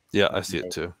 Yeah, I see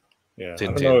it too. Yeah, 10,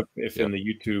 I don't know if in the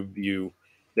YouTube view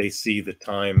they see the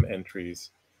time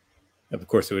entries. Of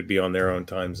course, it would be on their own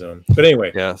time zone. But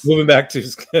anyway, moving back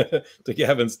to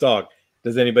Gavin's talk,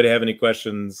 does anybody have any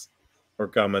questions or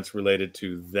comments related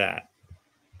to that?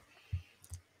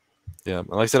 Yeah,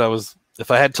 like I said, if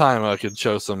I had time, I could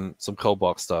show some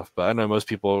ColdBox stuff. But I know most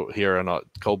people here are not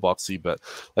ColdBoxy. But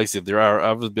like I said, there are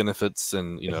other benefits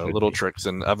and little tricks,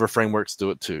 and other frameworks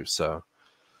do it too. So.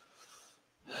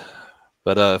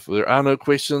 But if there are no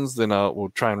questions, then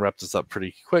we'll try and wrap this up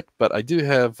pretty quick. But I do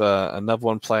have another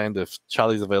one planned if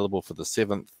Charlie's available for the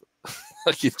 7th.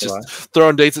 I keep just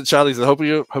throwing dates at Charlie's. I hope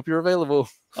you're available.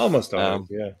 Almost always,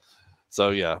 yeah.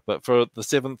 So yeah, but for the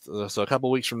 7th, so a couple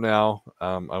of weeks from now,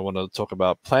 I want to talk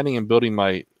about planning and building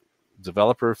my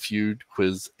developer feud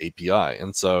quiz API.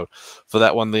 And so for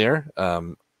that one there,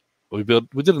 we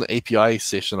did an API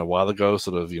session a while ago,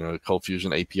 sort of,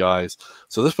 ColdFusion APIs.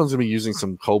 So this one's gonna be using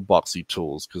some ColdBoxy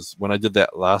tools, because when I did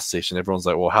that last session, everyone's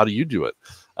like, well, how do you do it?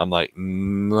 I'm like,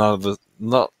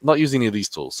 not using any of these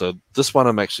tools. So this one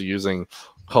I'm actually using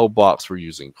ColdBox, we're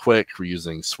using Quick, we're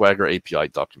using Swagger API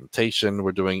documentation,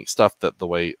 we're doing stuff that the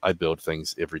way I build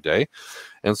things every day.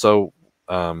 And so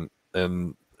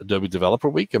in Adobe Developer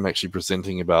Week, I'm actually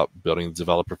presenting about building the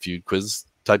developer feud quiz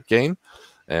type game.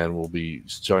 And we'll be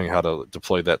showing how to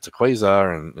deploy that to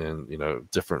Quasar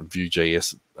and different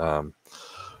Vue.js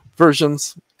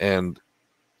versions, and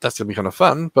that's gonna be kind of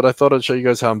fun. But I thought I'd show you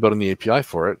guys how I'm building the API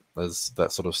for it as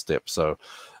that sort of step. So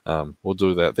we'll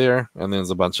do that there, and there's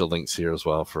a bunch of links here as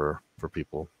well for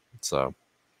people. So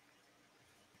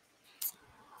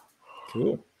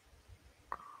cool.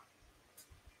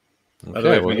 Okay, I don't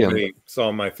know if anybody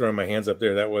saw my throwing my hands up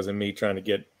there. That wasn't me trying to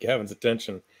get Gavin's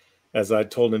attention. As I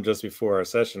told him just before our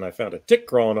session, I found a tick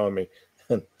crawling on me.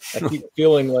 And I keep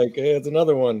feeling like, hey, it's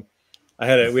another one. We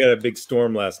had a big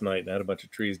storm last night, and I had a bunch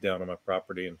of trees down on my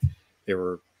property, and they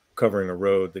were covering a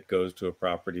road that goes to a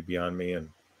property beyond me, and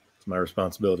it's my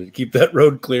responsibility to keep that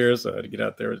road clear. So I had to get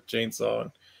out there with a chainsaw,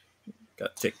 and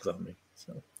got ticks on me.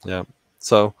 So yeah.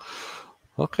 So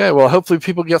okay, well, hopefully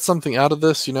people get something out of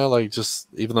this, like just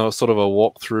even though it's sort of a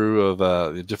walkthrough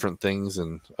of the different things,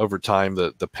 and over time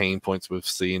the pain points we've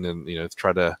seen, and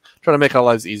try to make our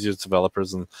lives easier as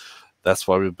developers. And that's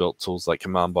why we built tools like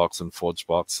CommandBox and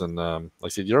ForgeBox. And like I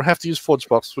said, you don't have to use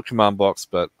ForgeBox with CommandBox,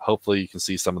 but hopefully you can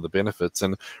see some of the benefits.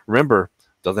 And remember,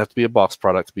 Doesn't have to be a box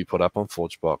product to be put up on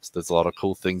ForgeBox. There's a lot of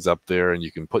cool things up there, and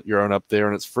you can put your own up there,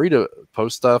 and it's free to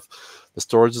post stuff. The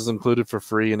storage is included for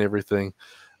free and everything.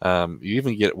 You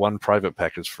even get one private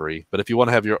package free. But if you want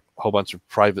to have your whole bunch of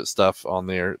private stuff on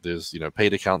there, there's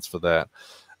paid accounts for that.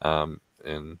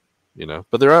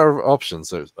 But there are options.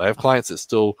 So I have clients that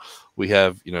still we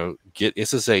have get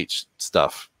SSH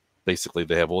stuff. Basically,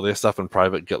 they have all their stuff in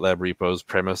private GitLab repos,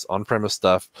 on-premise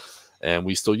stuff, and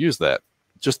we still use that.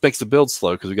 Just makes the build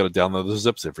slow because we got to download the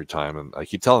zips every time. And I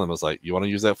keep telling them, I was like, you want to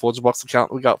use that ForgeBox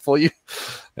account we got for you?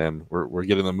 And we're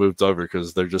getting them moved over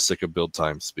because they're just sick of build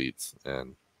time speeds.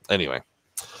 And anyway,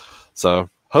 so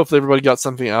hopefully everybody got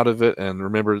something out of it. And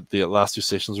remember, the last 2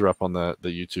 sessions are up on the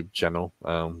YouTube channel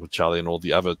with Charlie and all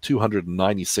the other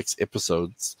 296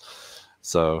 episodes.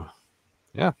 So,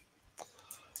 yeah.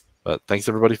 But thanks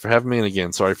everybody for having me. And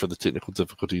again, sorry for the technical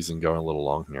difficulties and going a little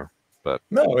long here. But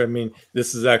no, I mean,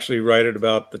 this is actually right at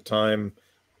about the time,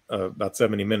 about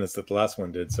 70 minutes that the last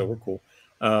one did. So we're cool.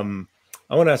 I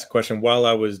want to ask a question while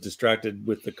I was distracted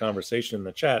with the conversation in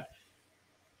the chat.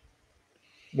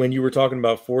 When you were talking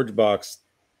about ForgeBox,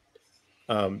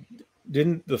 I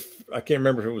can't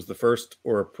remember if it was the first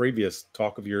or a previous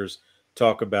talk of yours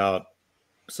talk about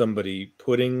somebody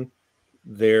putting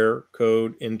their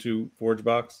code into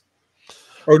ForgeBox?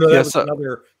 Or no, that was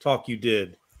another talk you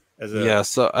did.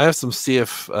 So I have some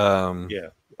CF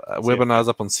webinars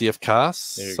up on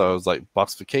CFcast. So it's like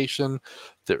boxification.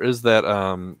 There is that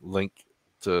link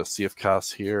to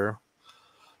CFcast here.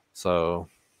 So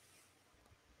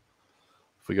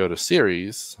if we go to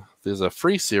series, there's a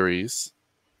free series,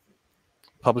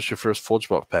 publish your first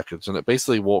ForgeBox package, and it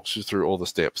basically walks you through all the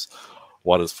steps.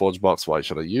 What is ForgeBox? Why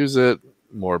should I use it?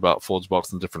 More about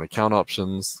ForgeBox and different account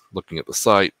options, looking at the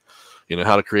site,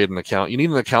 how to create an account. You need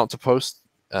an account to post.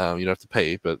 You don't have to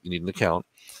pay, but you need an account.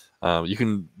 You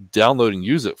can download and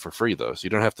use it for free, though. So you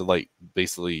don't have to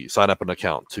basically sign up an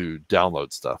account to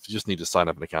download stuff. You just need to sign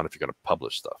up an account if you're going to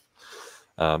publish stuff.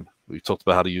 We talked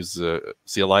about how to use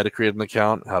CLI to create an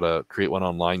account, how to create one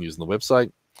online using the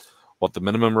website, what the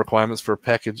minimum requirements for a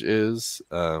package is,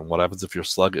 what happens if your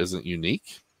slug isn't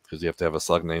unique, because you have to have a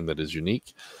slug name that is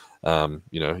unique.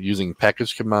 Using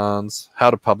package commands, how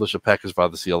to publish a package via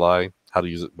the CLI, how to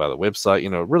use it by the website,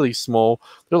 really small.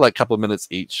 They're like a couple of minutes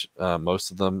each. Most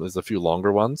of them, there's a few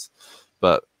longer ones,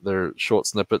 but they're short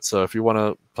snippets. So if you want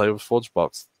to play with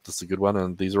ForgeBox, this is a good one.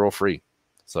 And these are all free.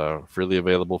 So freely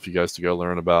available for you guys to go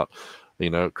learn about,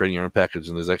 creating your own package.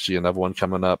 And there's actually another one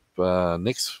coming up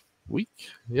next week.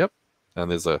 Yep.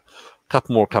 And there's a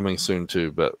couple more coming soon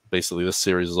too, but basically this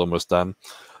series is almost done.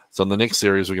 So in the next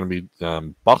series, we're going to be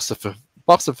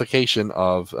boxification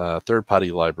of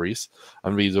third-party libraries.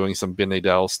 I'm going to be doing some Ben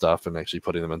Adel stuff and actually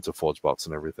putting them into ForgeBox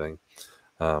and everything.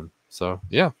 So,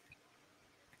 yeah.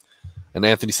 And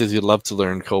Anthony says he'd love to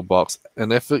learn ColdBox.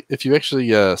 And if you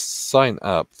actually sign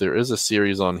up, there is a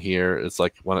series on here. It's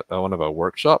like one of our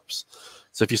workshops.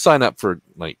 So if you sign up for,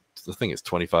 I think it's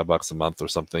 $25 a month or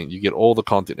something, you get all the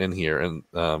content in here.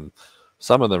 And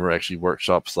some of them are actually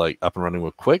workshops like Up and Running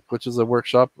with Quick, which is a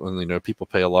workshop. And, people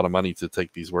pay a lot of money to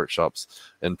take these workshops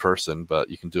in person, but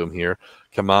you can do them here.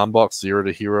 Command Box 0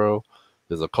 to Hero.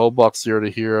 There's a ColdBox 0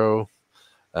 to Hero.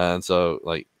 And so,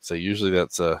 usually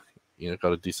that's got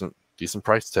a decent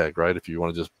price tag, right? If you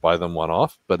want to just buy them one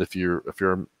off. But if you're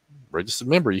a registered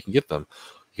member, you can get them.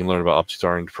 You can learn about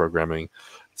object-oriented programming.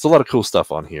 It's a lot of cool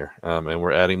stuff on here. And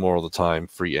we're adding more all the time,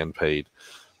 free and paid.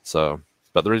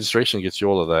 But the registration gets you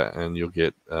all of that, and you'll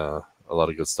get a lot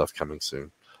of good stuff coming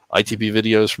soon. ITP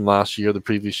videos from last year, the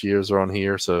previous years are on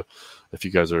here. So if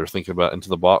you guys are thinking about Into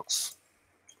the Box,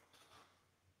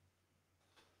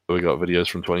 we got videos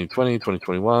from 2020,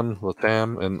 2021,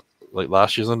 LATAM, and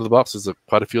last year's Into the Box,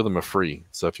 quite a few of them are free.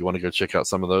 So if you want to go check out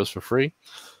some of those for free,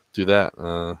 do that.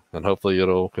 And hopefully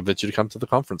it'll convince you to come to the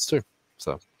conference too.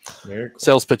 So very cool.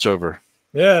 Sales pitch over.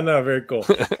 Yeah, no, very cool.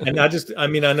 And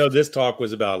I know this talk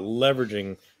was about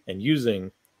leveraging and using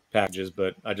packages,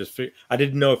 but I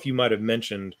didn't know if you might have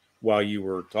mentioned while you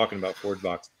were talking about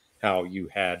ForgeBox how you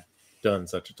had done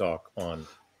such a talk on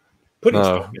putting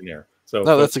stuff in there. So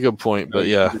that's a good point. But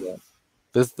yeah,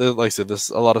 like I said, there's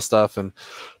a lot of stuff, and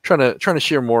trying to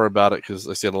share more about it because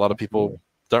like I said, a lot of people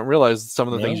don't realize some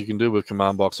of the things you can do with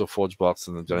Command Box or ForgeBox,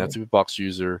 and don't have to be a box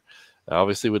user.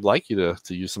 Obviously, we'd like you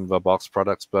to use some of our box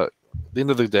products, but at the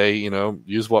end of the day,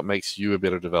 use what makes you a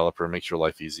better developer and makes your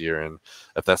life easier. And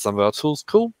if that's some of our tools,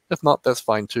 cool. If not, that's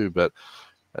fine too. But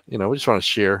we just want to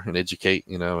share and educate.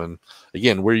 And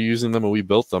again, we're using them and we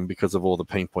built them because of all the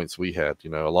pain points we had.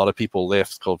 A lot of people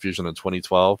left ColdFusion in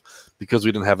 2012 because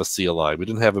we didn't have a CLI, we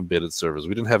didn't have embedded servers,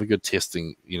 we didn't have a good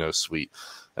testing suite.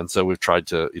 And so we've tried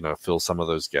to, fill some of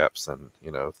those gaps and,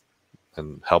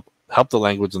 and help the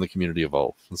language and the community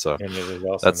evolve. And so and it is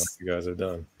awesome what you guys have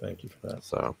done. Thank you for that.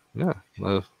 So yeah,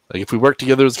 like if we work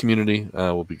together as a community,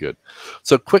 we'll be good.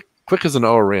 So Quick is an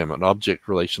ORM, an object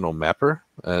relational mapper.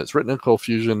 It's written in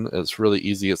ColdFusion. It's really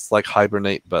easy. It's like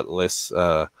Hibernate, but less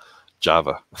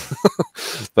Java.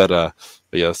 but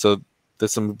yeah, so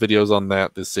there's some videos on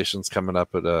that. There's sessions coming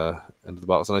up at Into the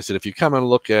Box. And I said, if you come and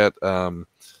look at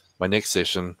my next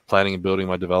session, planning and building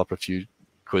my developer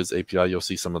quiz API, you'll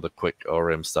see some of the Quick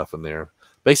ORM stuff in there.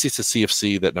 Basically, it's a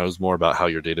CFC that knows more about how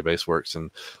your database works and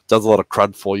does a lot of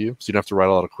CRUD for you. So you don't have to write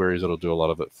a lot of queries. It'll do a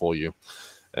lot of it for you.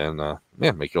 And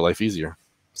yeah, make your life easier.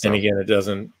 So, and again, it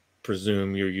doesn't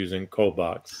presume you're using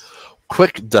ColdBox.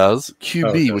 Quick does.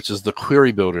 QB, which is the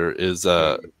query builder, is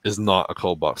not a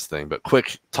ColdBox thing, but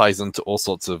Quick ties into all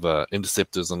sorts of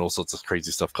interceptors and all sorts of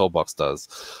crazy stuff ColdBox does.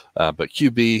 But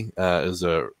QB is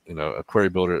a query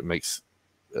builder. It makes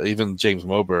even James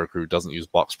Moberg, who doesn't use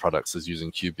box products, is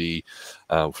using QB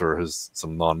for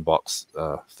some non-box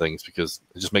things, because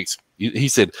it just makes, he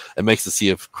said, it makes the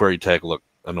CF query tag look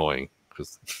annoying.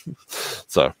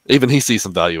 So even he sees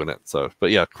some value in it. So,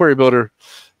 but yeah, query builder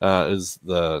is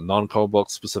the non-ColdBox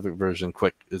specific version.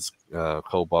 Quick is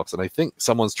ColdBox, and I think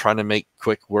someone's trying to make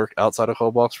Quick work outside of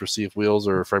ColdBox for CF Wheels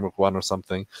or Framework 1 or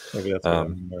something. Maybe that's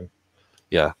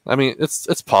yeah, I mean,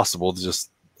 it's possible to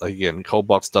just, again,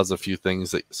 ColdBox does a few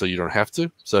things so you don't have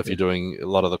to. So if you're doing a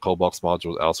lot of the ColdBox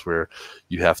modules elsewhere,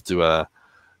 you have to,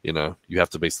 you have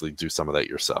to basically do some of that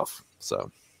yourself.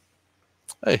 So,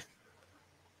 hey,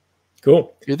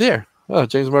 cool. You're there. Oh,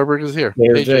 James Marburg is here.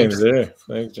 There's James there.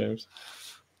 Thanks, James.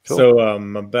 Cool. So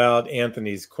about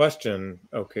Anthony's question.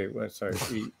 Okay, well, sorry.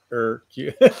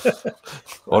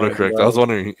 Autocorrect. I was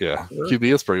wondering. Yeah,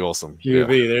 QB is pretty awesome. QB.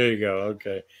 Yeah. There you go.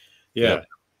 Okay. Yeah.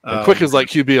 And Quick is like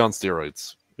QB on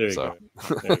steroids. There you go.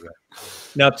 There you go.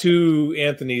 Now, to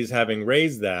Anthony's having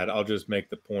raised that, I'll just make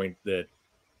the point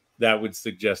that would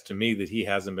suggest to me that he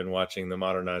hasn't been watching the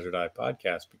Modernize or Die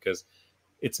podcast, because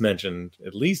it's mentioned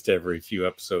at least every few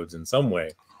episodes in some way.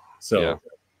 So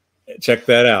check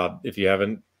that out. If you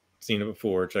haven't seen it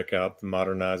before, check out the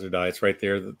Modernize or Die. It's right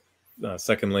there, the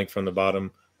second link from the bottom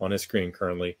on his screen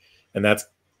currently. And that's,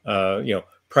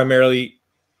 primarily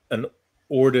an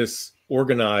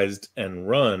organized and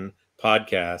run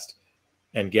podcast.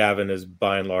 And Gavin is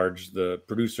by and large the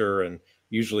producer and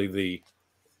usually the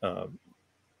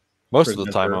most of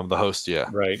the time I'm the host,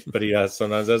 right. But he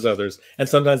sometimes has others, and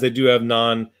sometimes they do have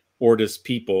non-Ortus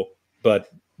people. But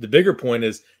the bigger point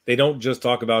is they don't just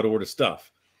talk about Ortus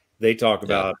stuff; they talk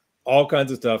about all kinds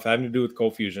of stuff having to do with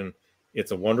ColdFusion.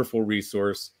 It's a wonderful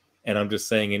resource, and I'm just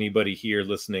saying, anybody here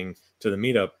listening to the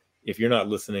meetup, if you're not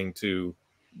listening to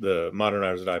the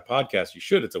Modernize or Die podcast, you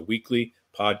should. It's a weekly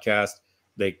podcast.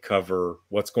 They cover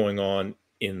what's going on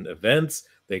in events.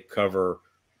 They cover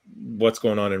what's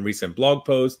going on in recent blog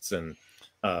posts and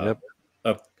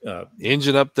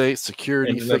engine updates,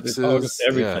 security fixes,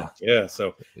 everything.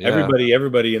 So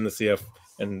everybody in the CF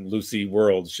and Lucy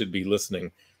world should be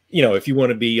listening. If you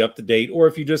want to be up to date, or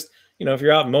if you just, if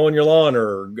you're out mowing your lawn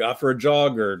or out for a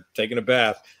jog or taking a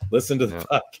bath, listen to the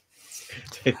podcast.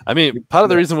 I mean, part of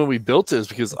the reason when we built it is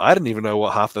because I didn't even know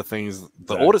what half the things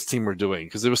the Ortus team were doing,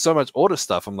 because there was so much Ortus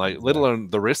stuff. I'm like, let alone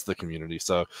the rest of the community.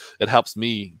 So it helps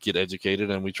me get educated,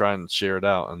 and we try and share it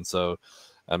out. And so,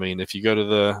 I mean, if you go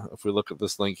to if we look at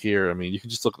this link here, I mean, you can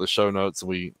just look at the show notes, and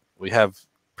we have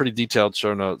pretty detailed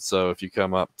show notes. So if you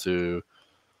come up to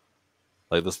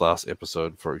like this last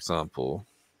episode, for example,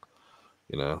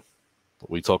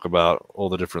 we talk about all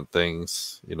the different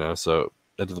things, so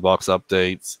Into the Box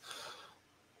updates.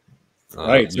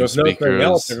 Right. So if nothing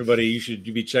else, everybody, you should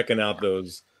be checking out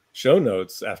those show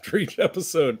notes after each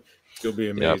episode. You'll be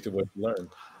amazed at what you learn.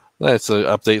 Right. So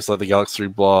updates like the Galaxy 3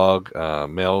 blog,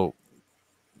 mailgun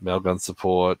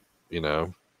support,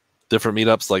 different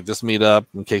meetups like this meetup,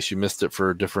 in case you missed it,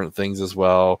 for different things as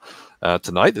well.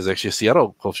 Tonight, there's actually a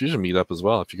Seattle ColdFusion meetup as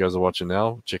well. If you guys are watching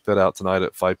now, check that out tonight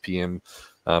at 5 p.m.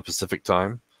 Pacific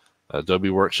time. Adobe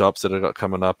workshops that I got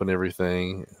coming up and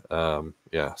everything. So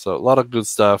a lot of good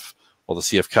stuff. All the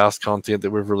CF Cast content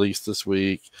that we've released this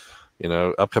week,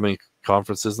 upcoming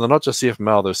conferences. And they're not just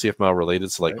CFML, they're CFML related.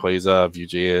 So like Quasar,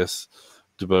 Vue.js,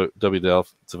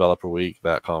 WDEV Developer Week,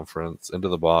 that conference, Into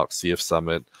the Box, CF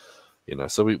Summit.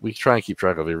 So we try and keep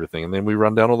track of everything. And then we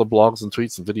run down all the blogs and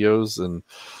tweets and videos and,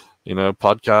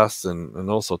 podcasts and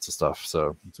all sorts of stuff.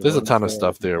 So there's a ton of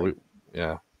stuff there. Like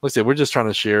I said, we're just trying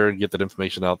to share and get that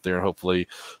information out there, and hopefully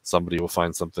somebody will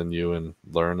find something new and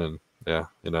learn and yeah,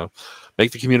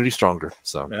 make the community stronger.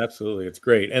 So absolutely, it's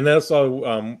great. And that's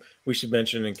all we should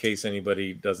mention, in case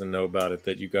anybody doesn't know about it,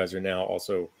 that you guys are now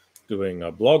also doing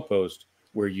a blog post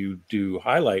where you do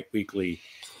highlight weekly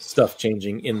stuff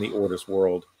changing in the Ortus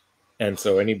world. And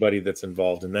so anybody that's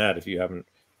involved in that, if you haven't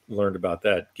learned about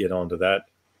that, get onto that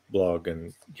blog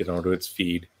and get onto its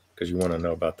feed, because you want to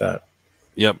know about that.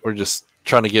 Yep, we're just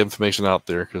trying to get information out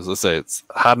there, because let's say it's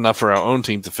hard enough for our own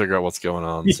team to figure out what's going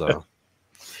on. Yeah. So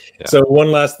yeah. So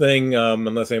one last thing,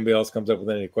 unless anybody else comes up with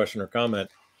any question or comment,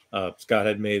 Scott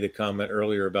had made a comment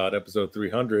earlier about episode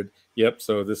 300. Yep,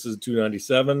 so this is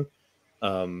 297.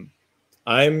 I'm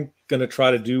going to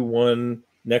try to do one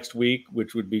next week,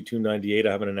 which would be 298.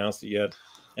 I haven't announced it yet.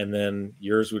 And then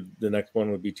the next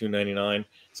one would be 299.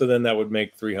 So then that would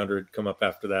make 300 come up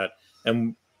after that.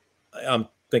 And I'm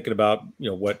thinking about,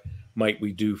 what might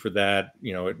we do for that?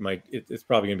 It's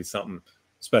probably going to be something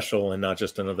special and not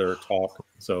just another talk.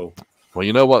 So,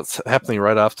 well, what's happening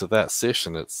right after that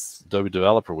session? It's Adobe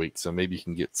Developer Week. So maybe you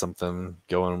can get something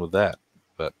going with that.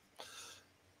 But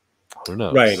who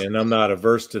knows? Right. And I'm not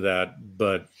averse to that,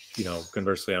 but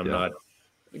conversely, I'm not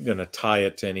going to tie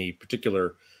it to any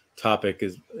particular topic.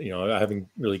 I haven't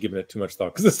really given it too much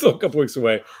thought, because it's still a couple weeks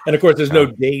away. And of course, there's no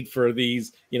date for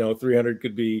these. 300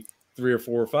 could be 3 or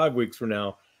 4 or 5 weeks from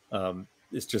now.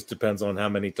 It just depends on how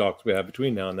many talks we have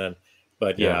between now and then.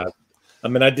 But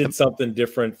I did something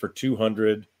different for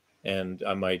 200, and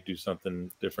I might do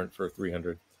something different for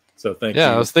 300. So thank you.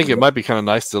 Yeah, I was thinking it might be kind of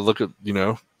nice to look at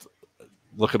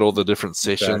all the different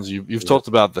sessions. Exactly. You've talked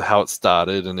about how it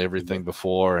started and everything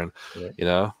before, and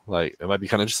like it might be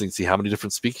kind of interesting to see how many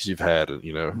different speakers you've had, and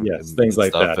yes, things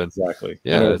like that. And, exactly.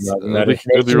 Yeah,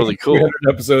 it'd be really cool. 300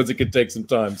 episodes, it could take some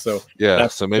time. So yeah,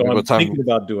 so maybe I'm by time thinking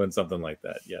about doing something like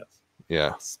that. Yes.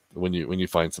 Yeah, when you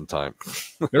find some time.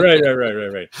 Right.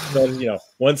 But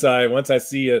once I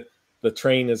see the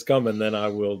train is coming, then I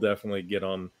will definitely get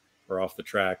on or off the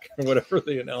track, or whatever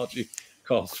the analogy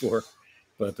calls for.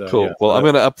 But cool. Yeah, well, I'm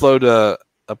going to upload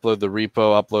the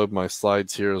repo, upload my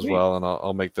slides here as well, and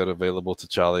I'll make that available to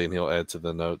Charlie, and he'll add to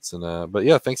the notes. And but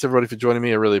yeah, thanks everybody for joining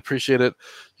me. I really appreciate it.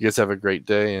 You guys have a great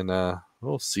day, and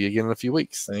we'll see you again in a few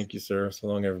weeks. Thank you, sir. So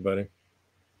long, everybody.